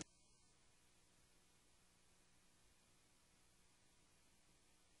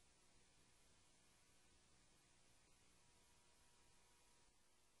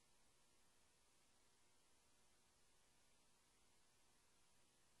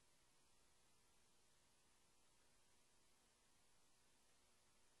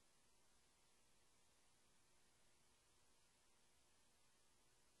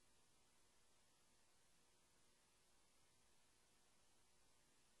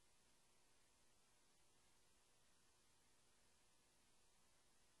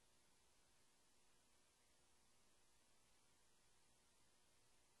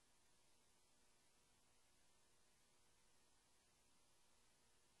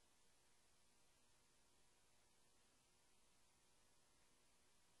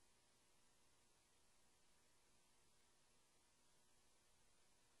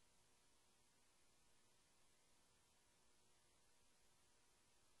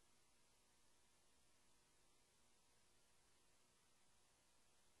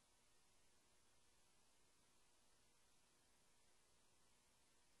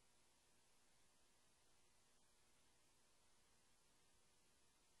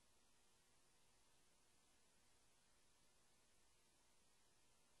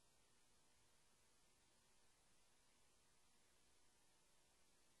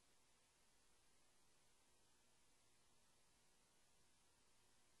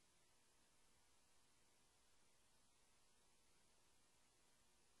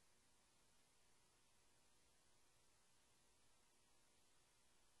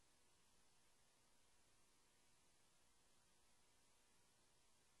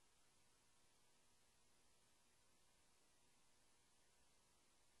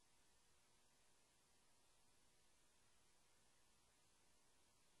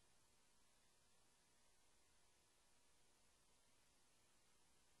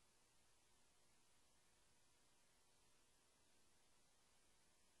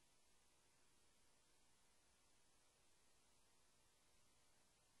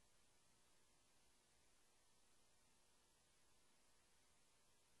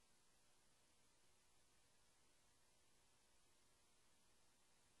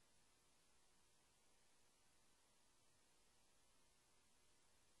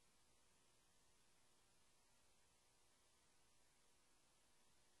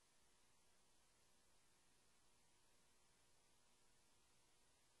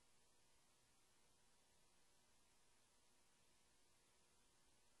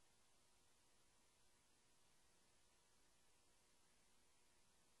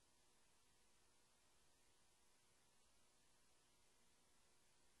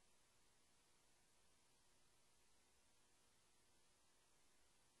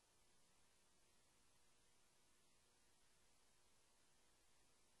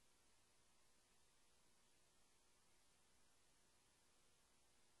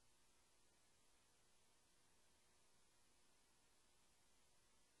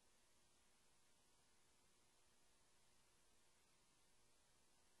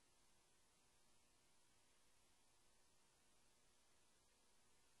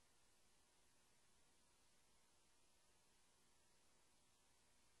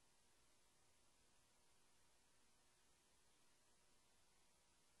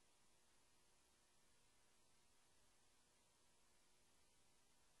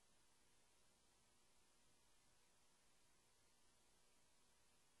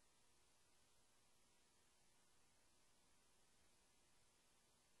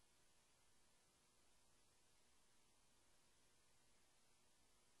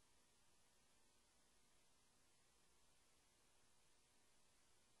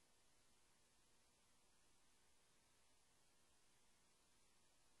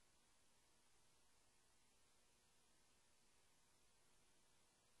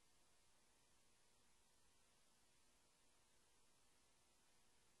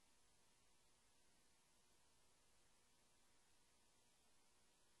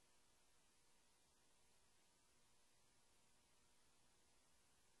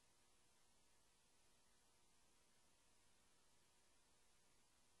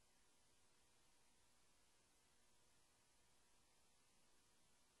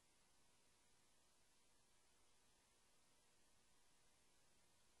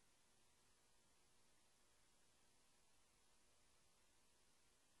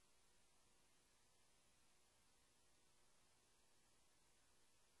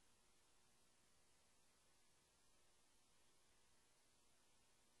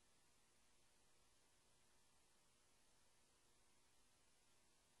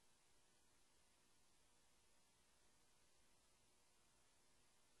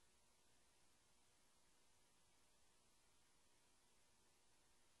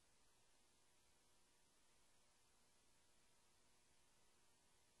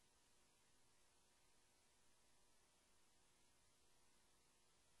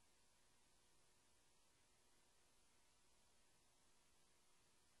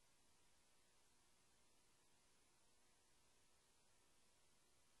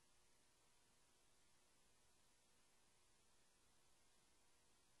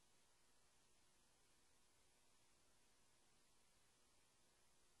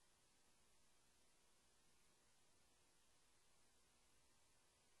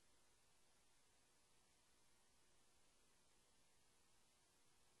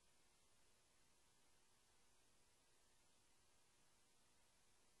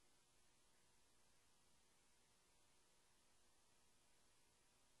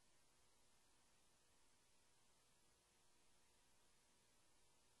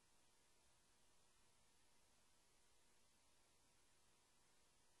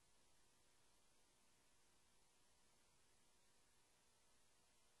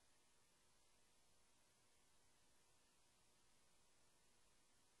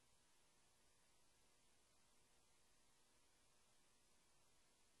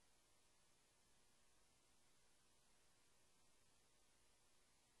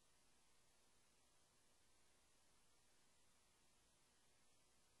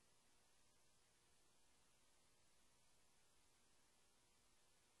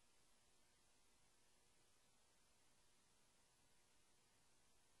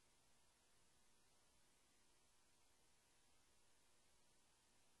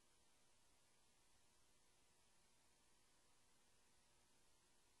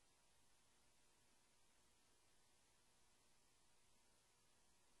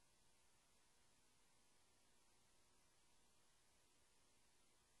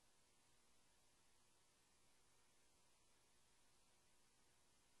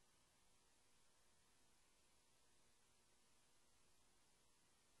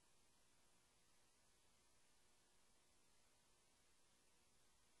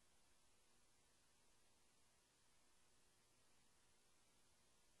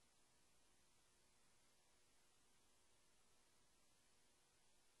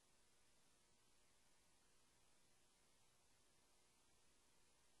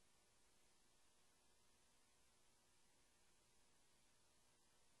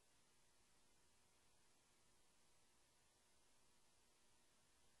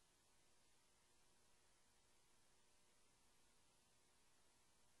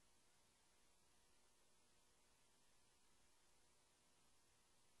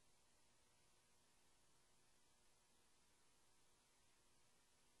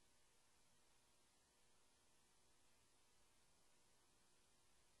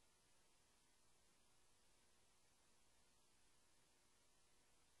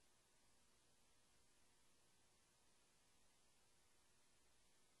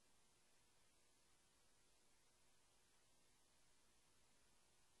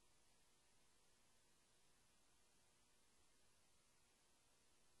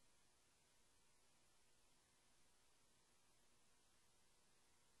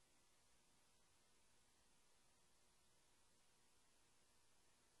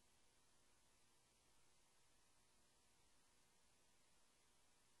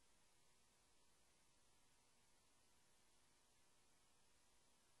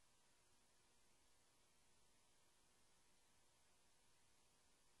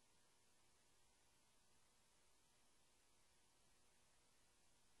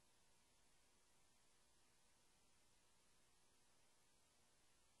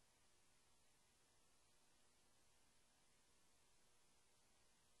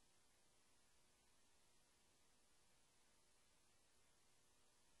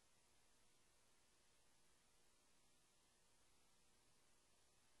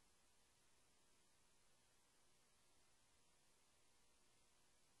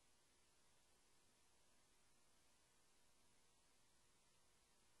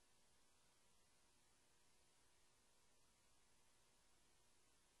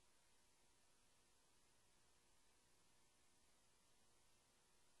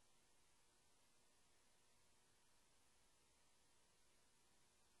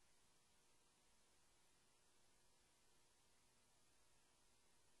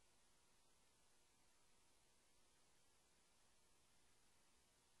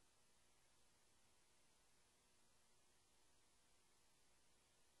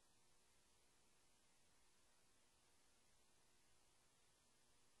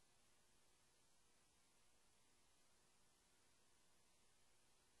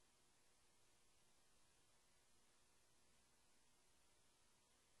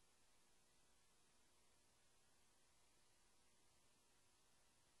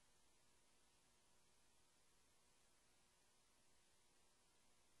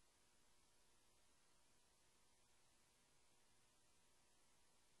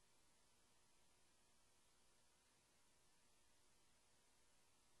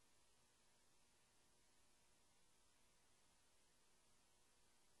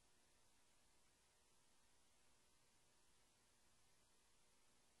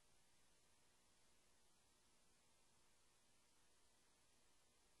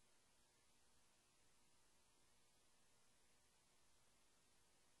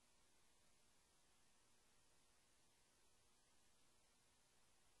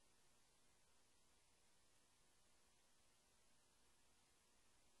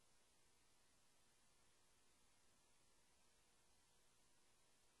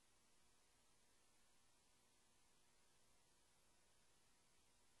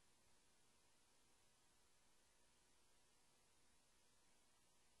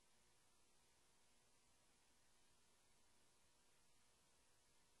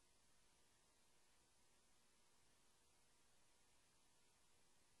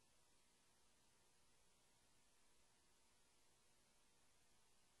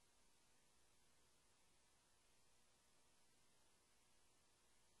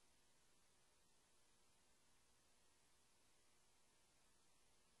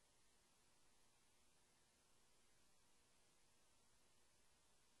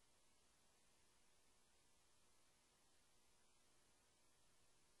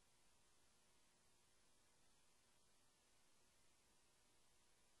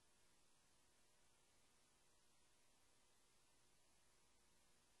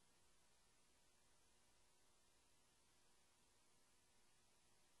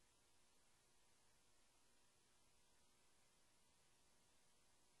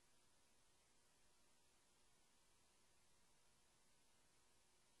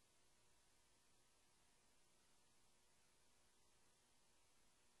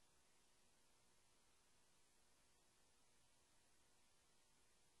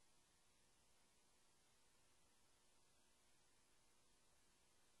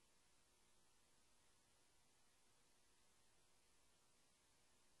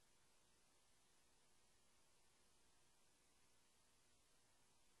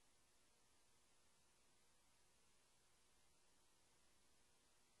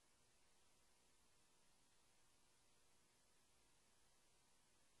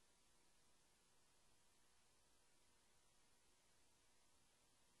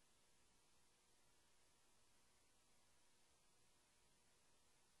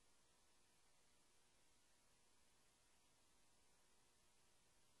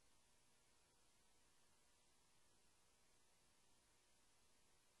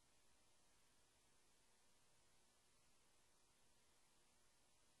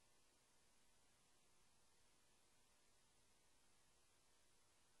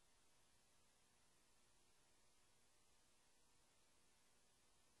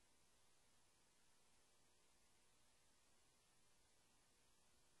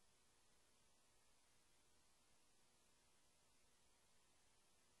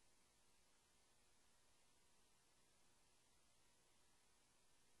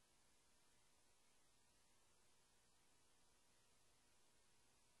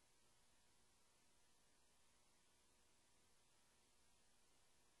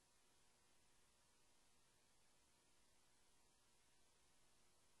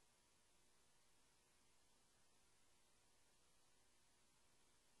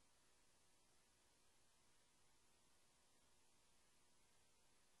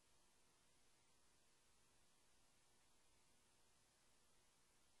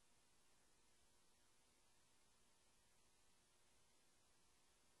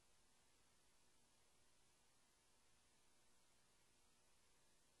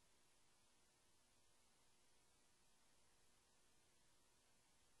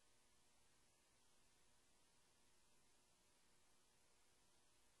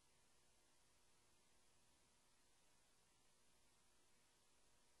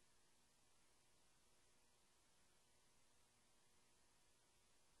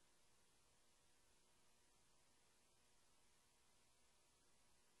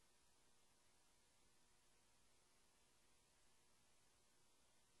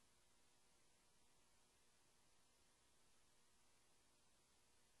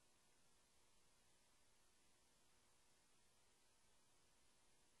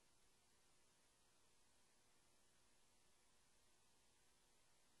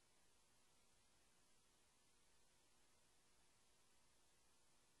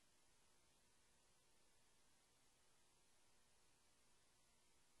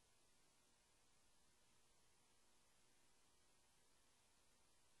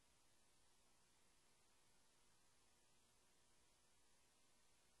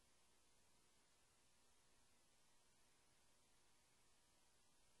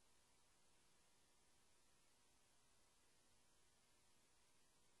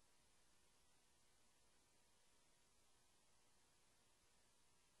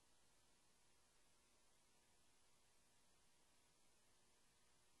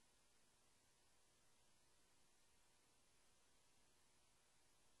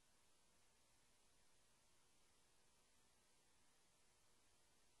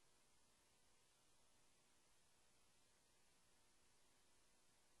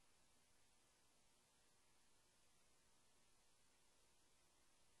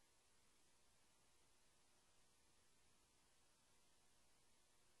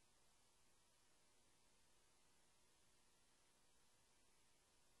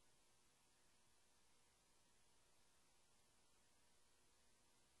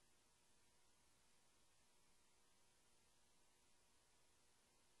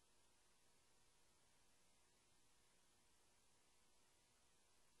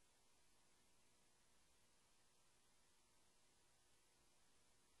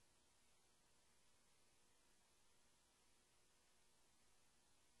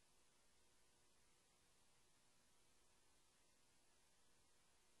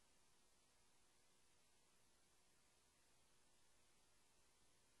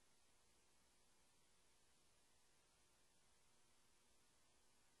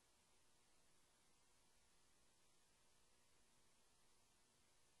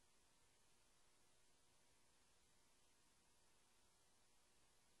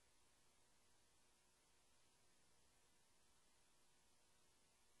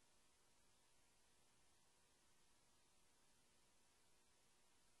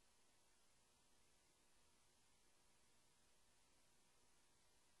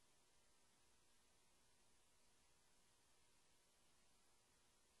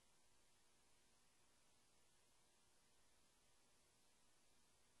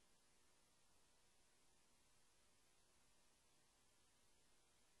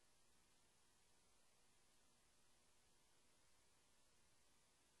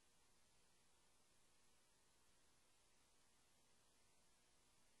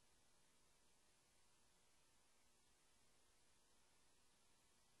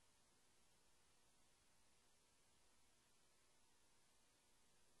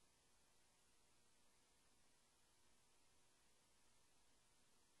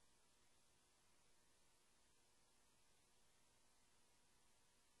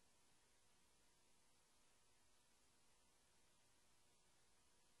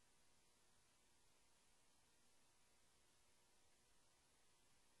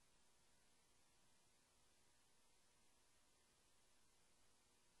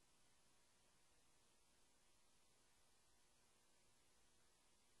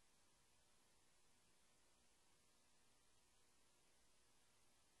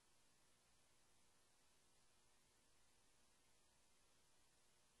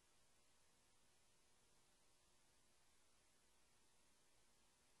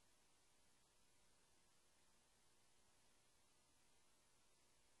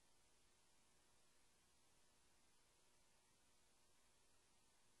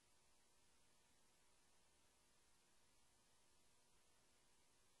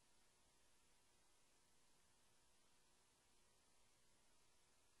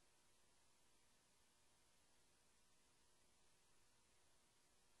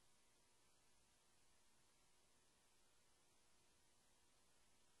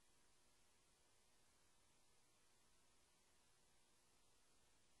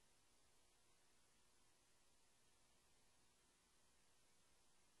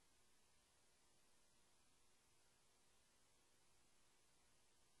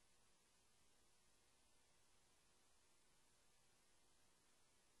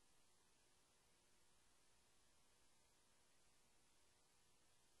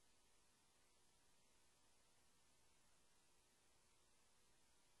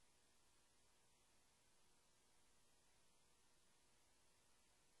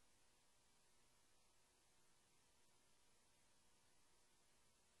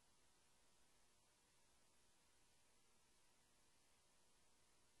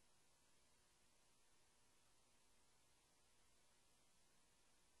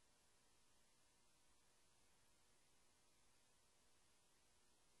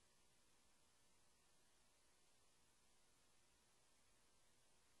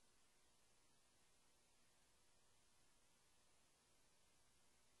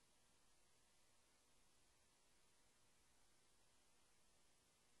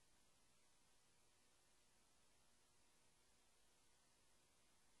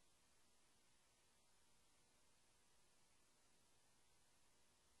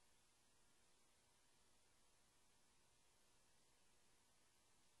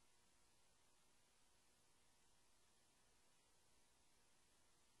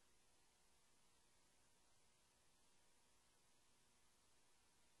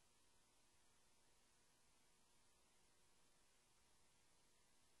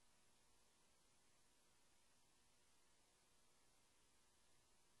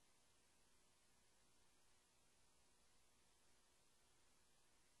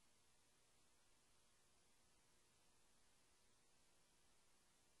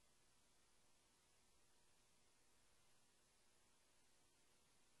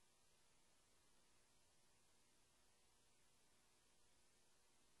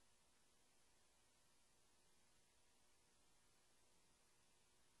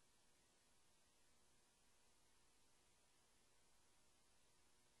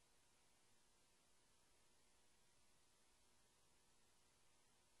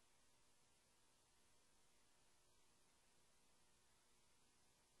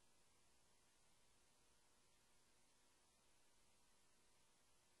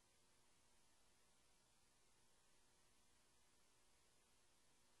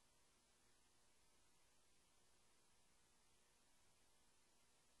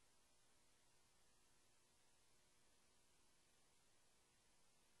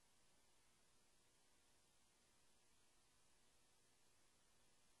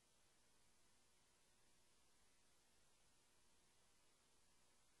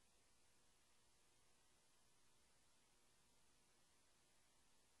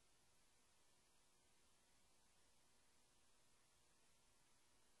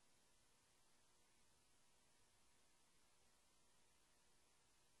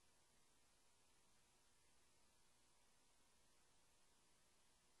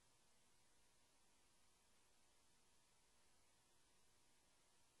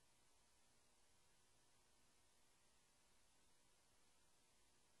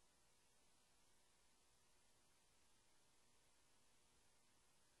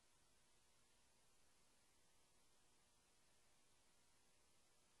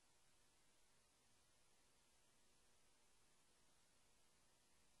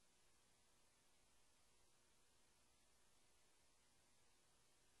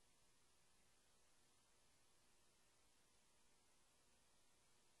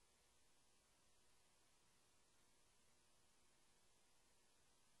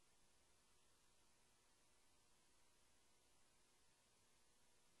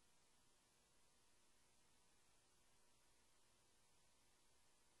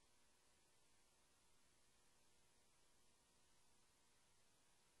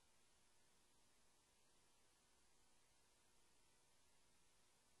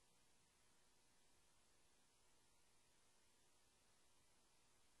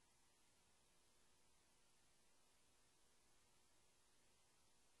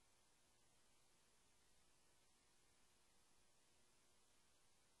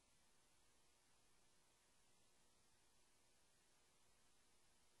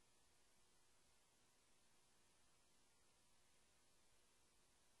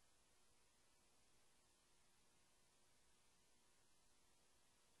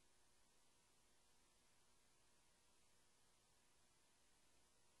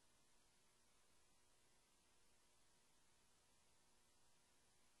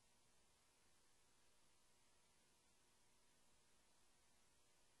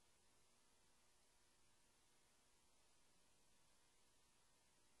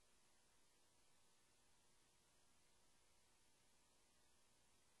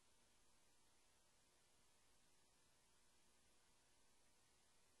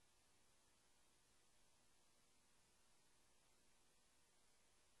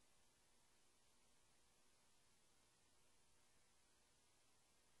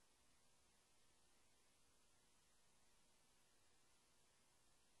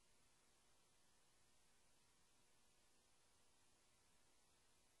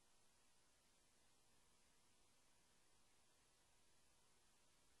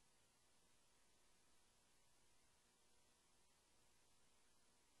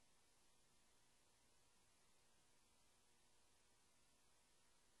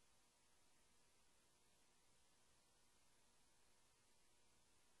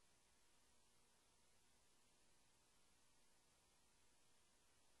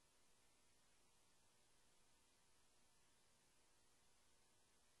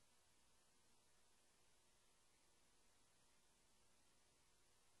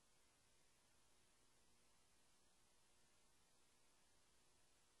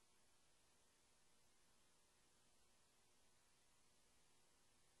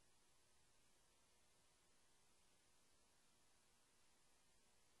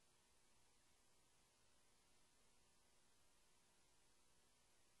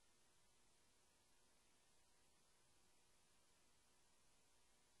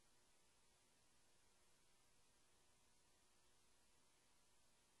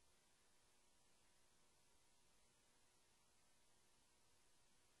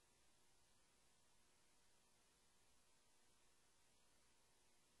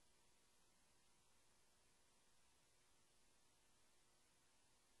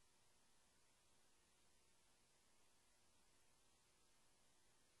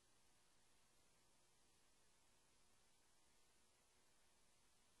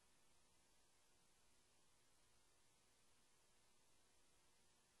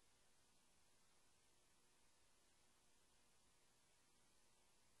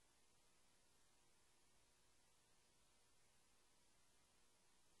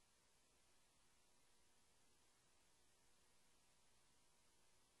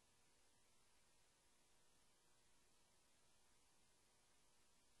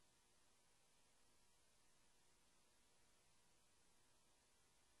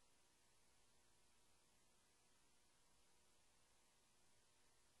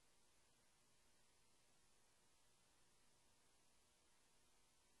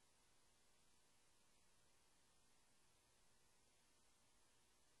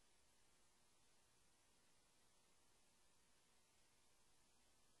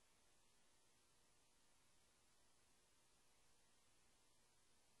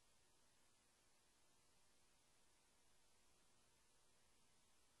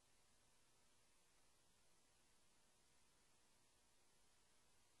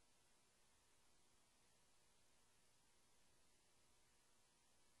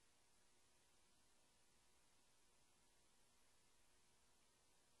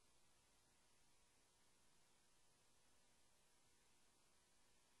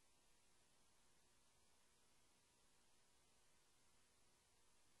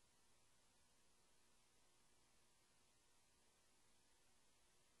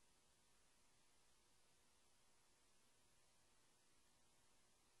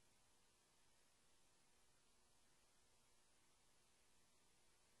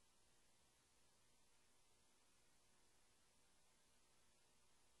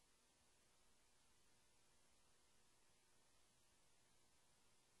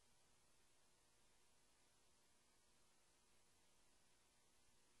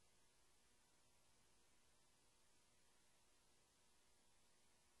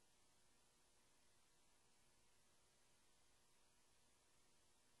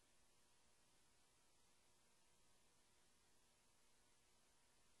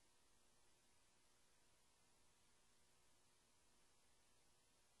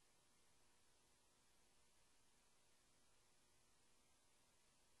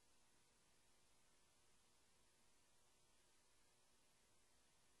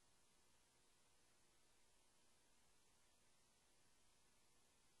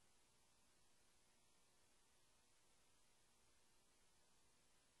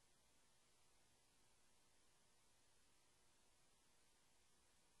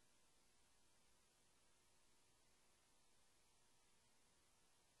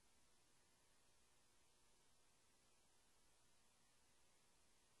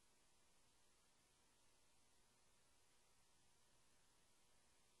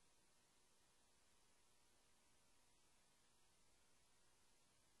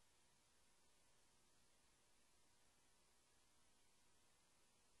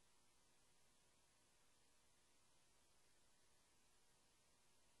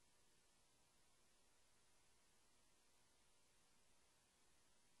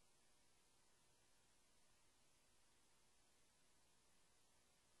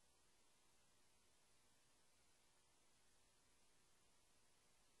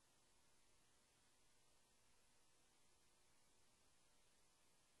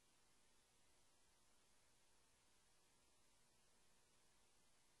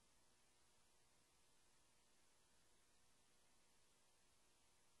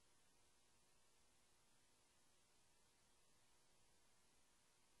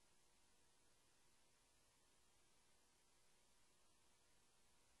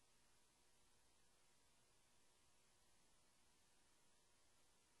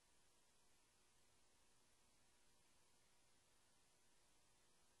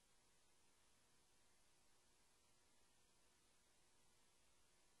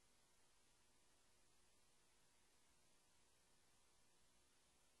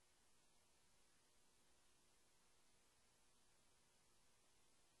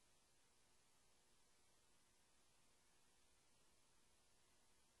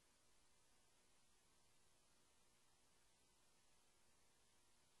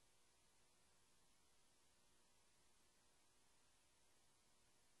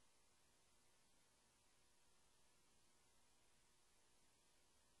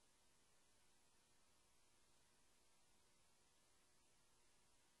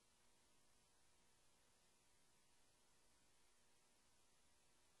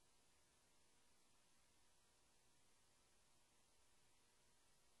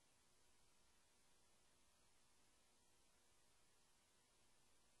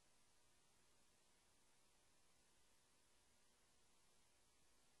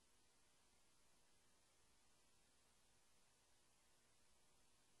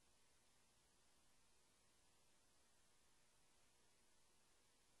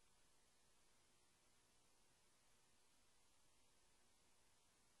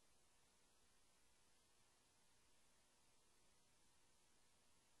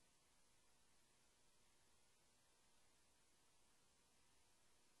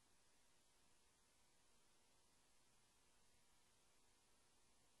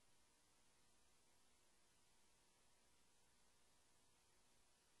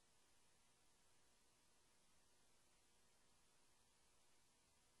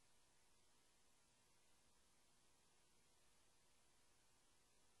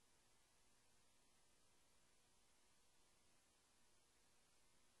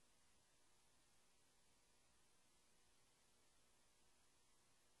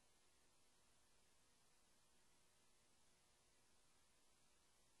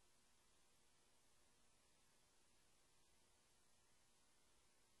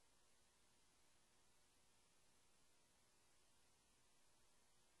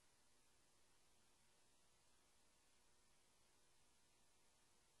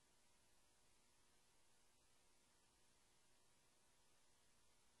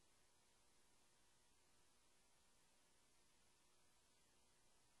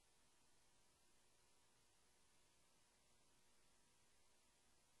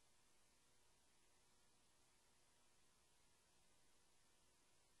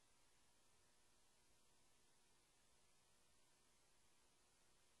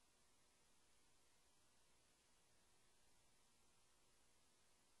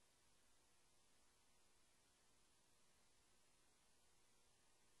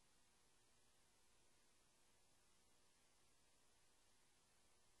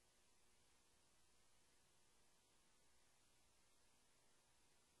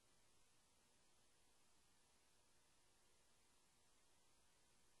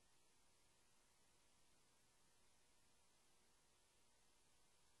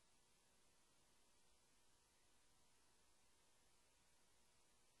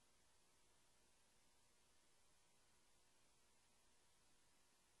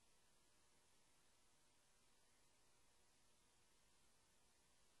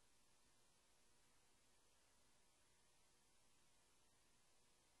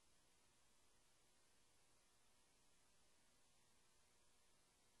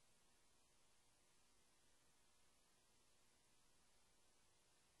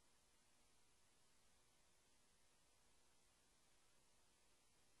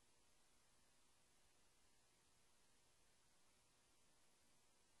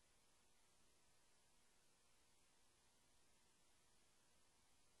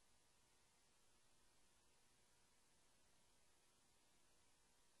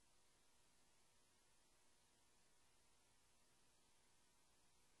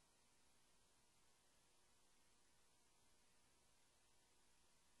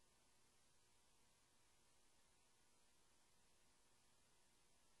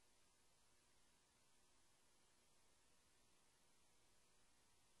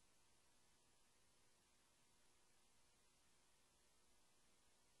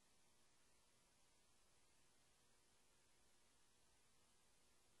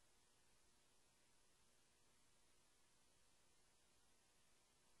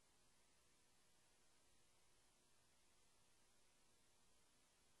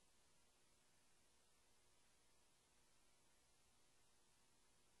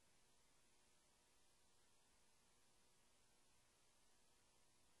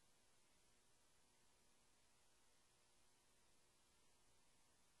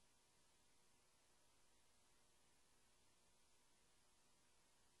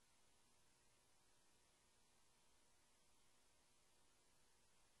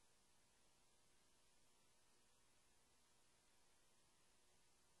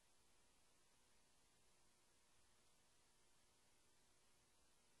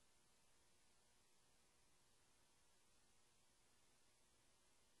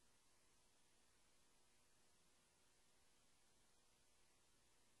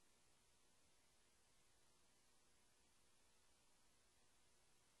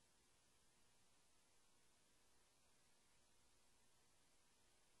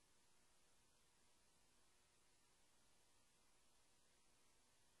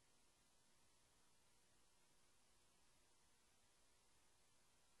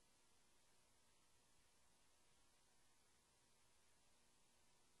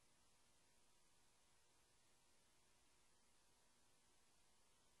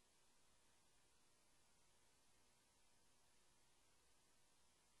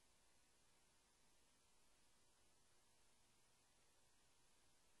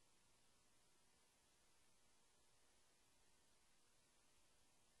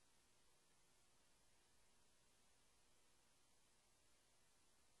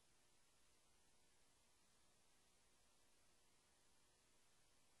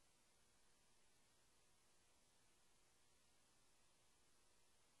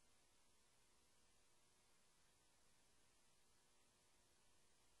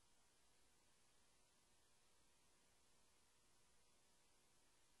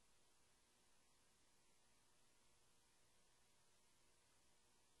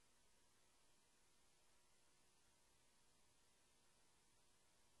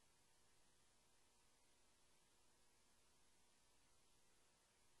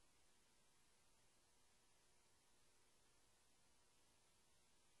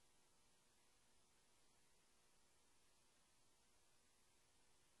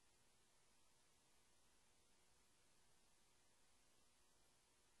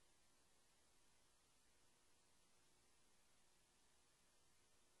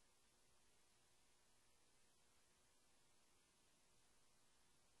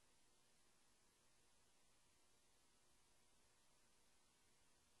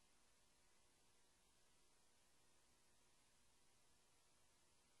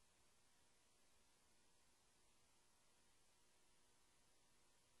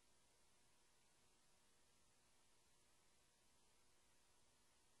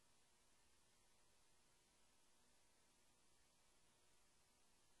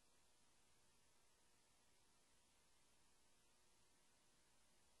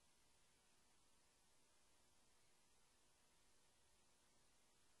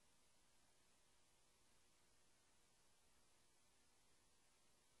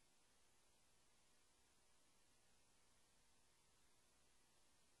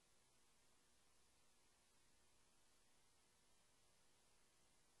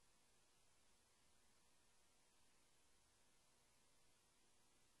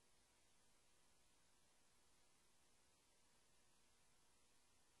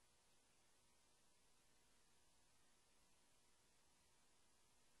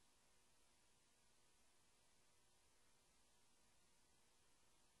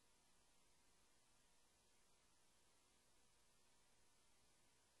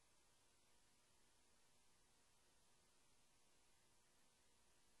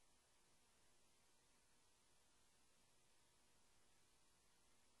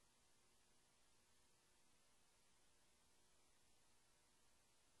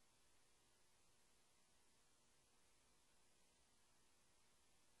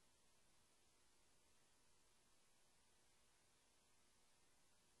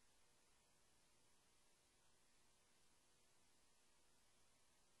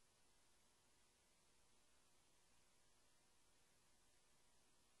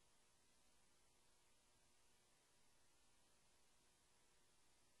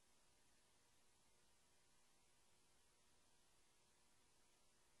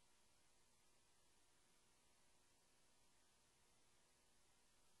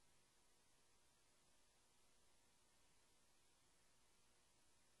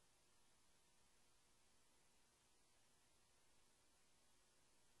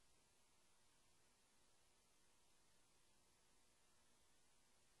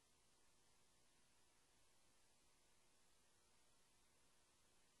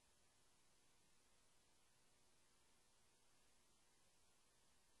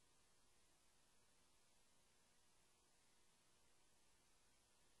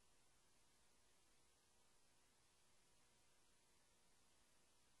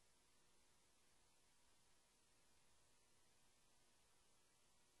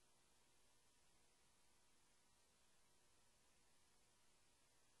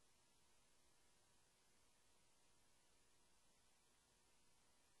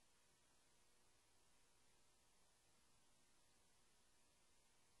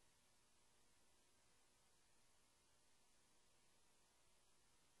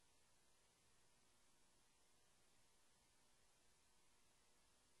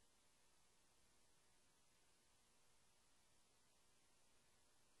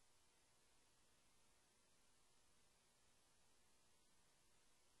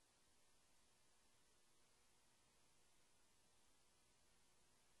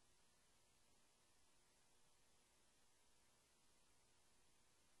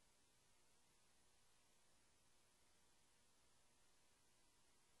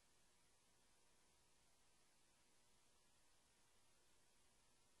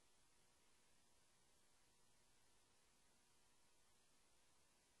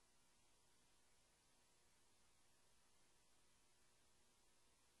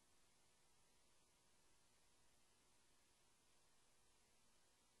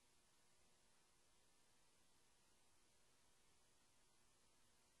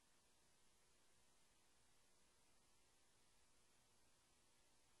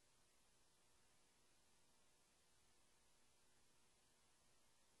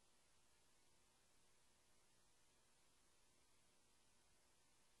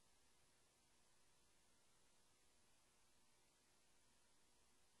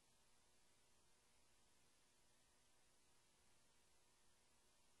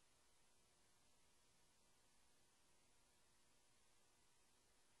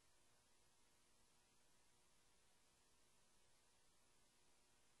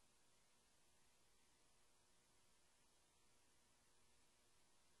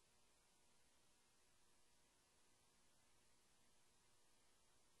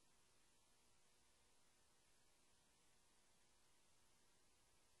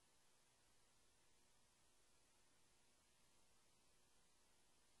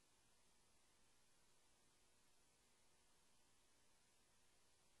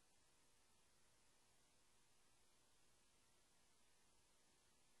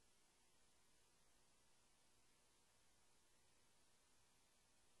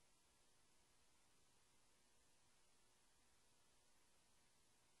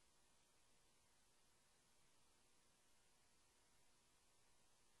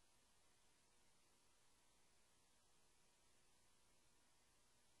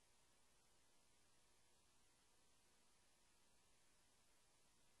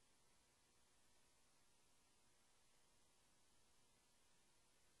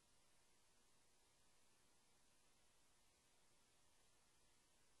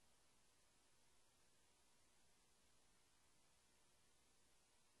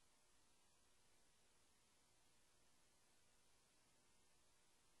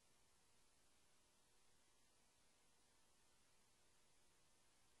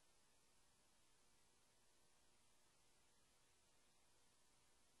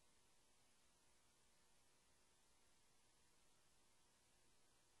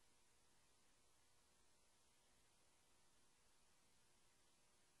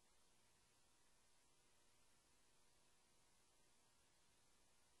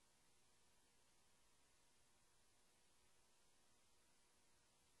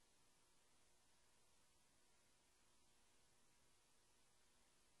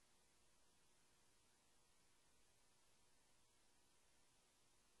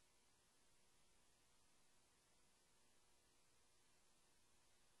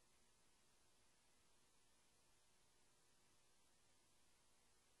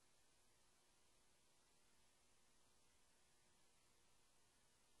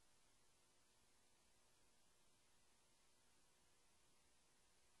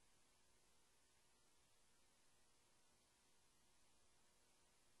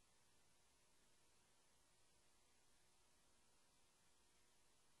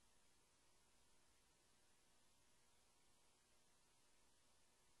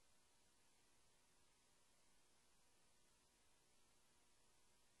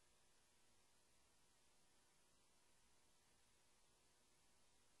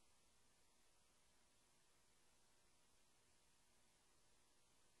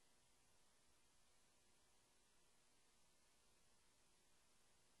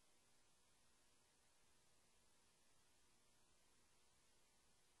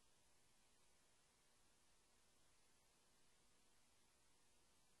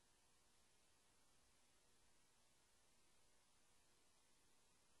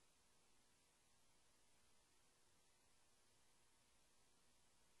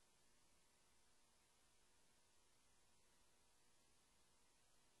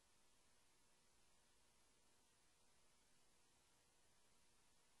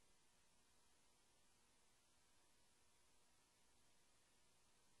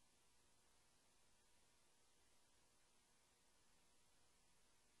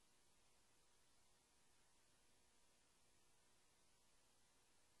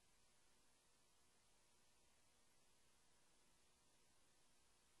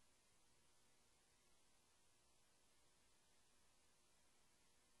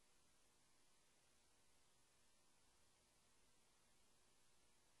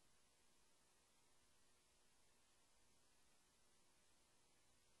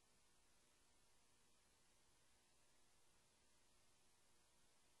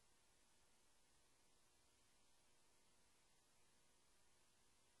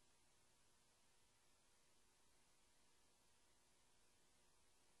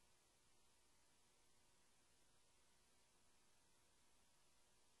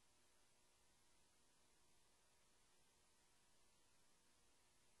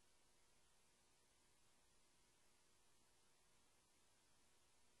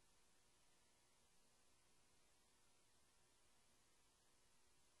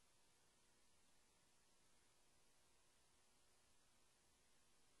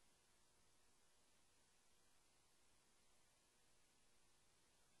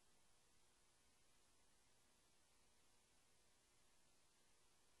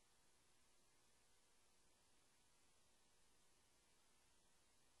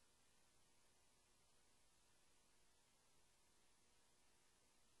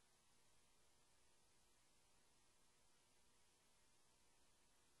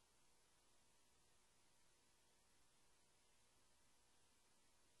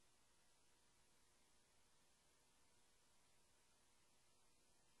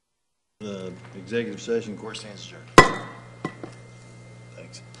 Executive session, court stands adjourned.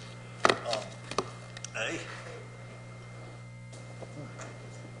 Thanks. Hey.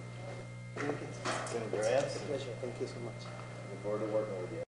 Thank you so much. Look forward to working with you.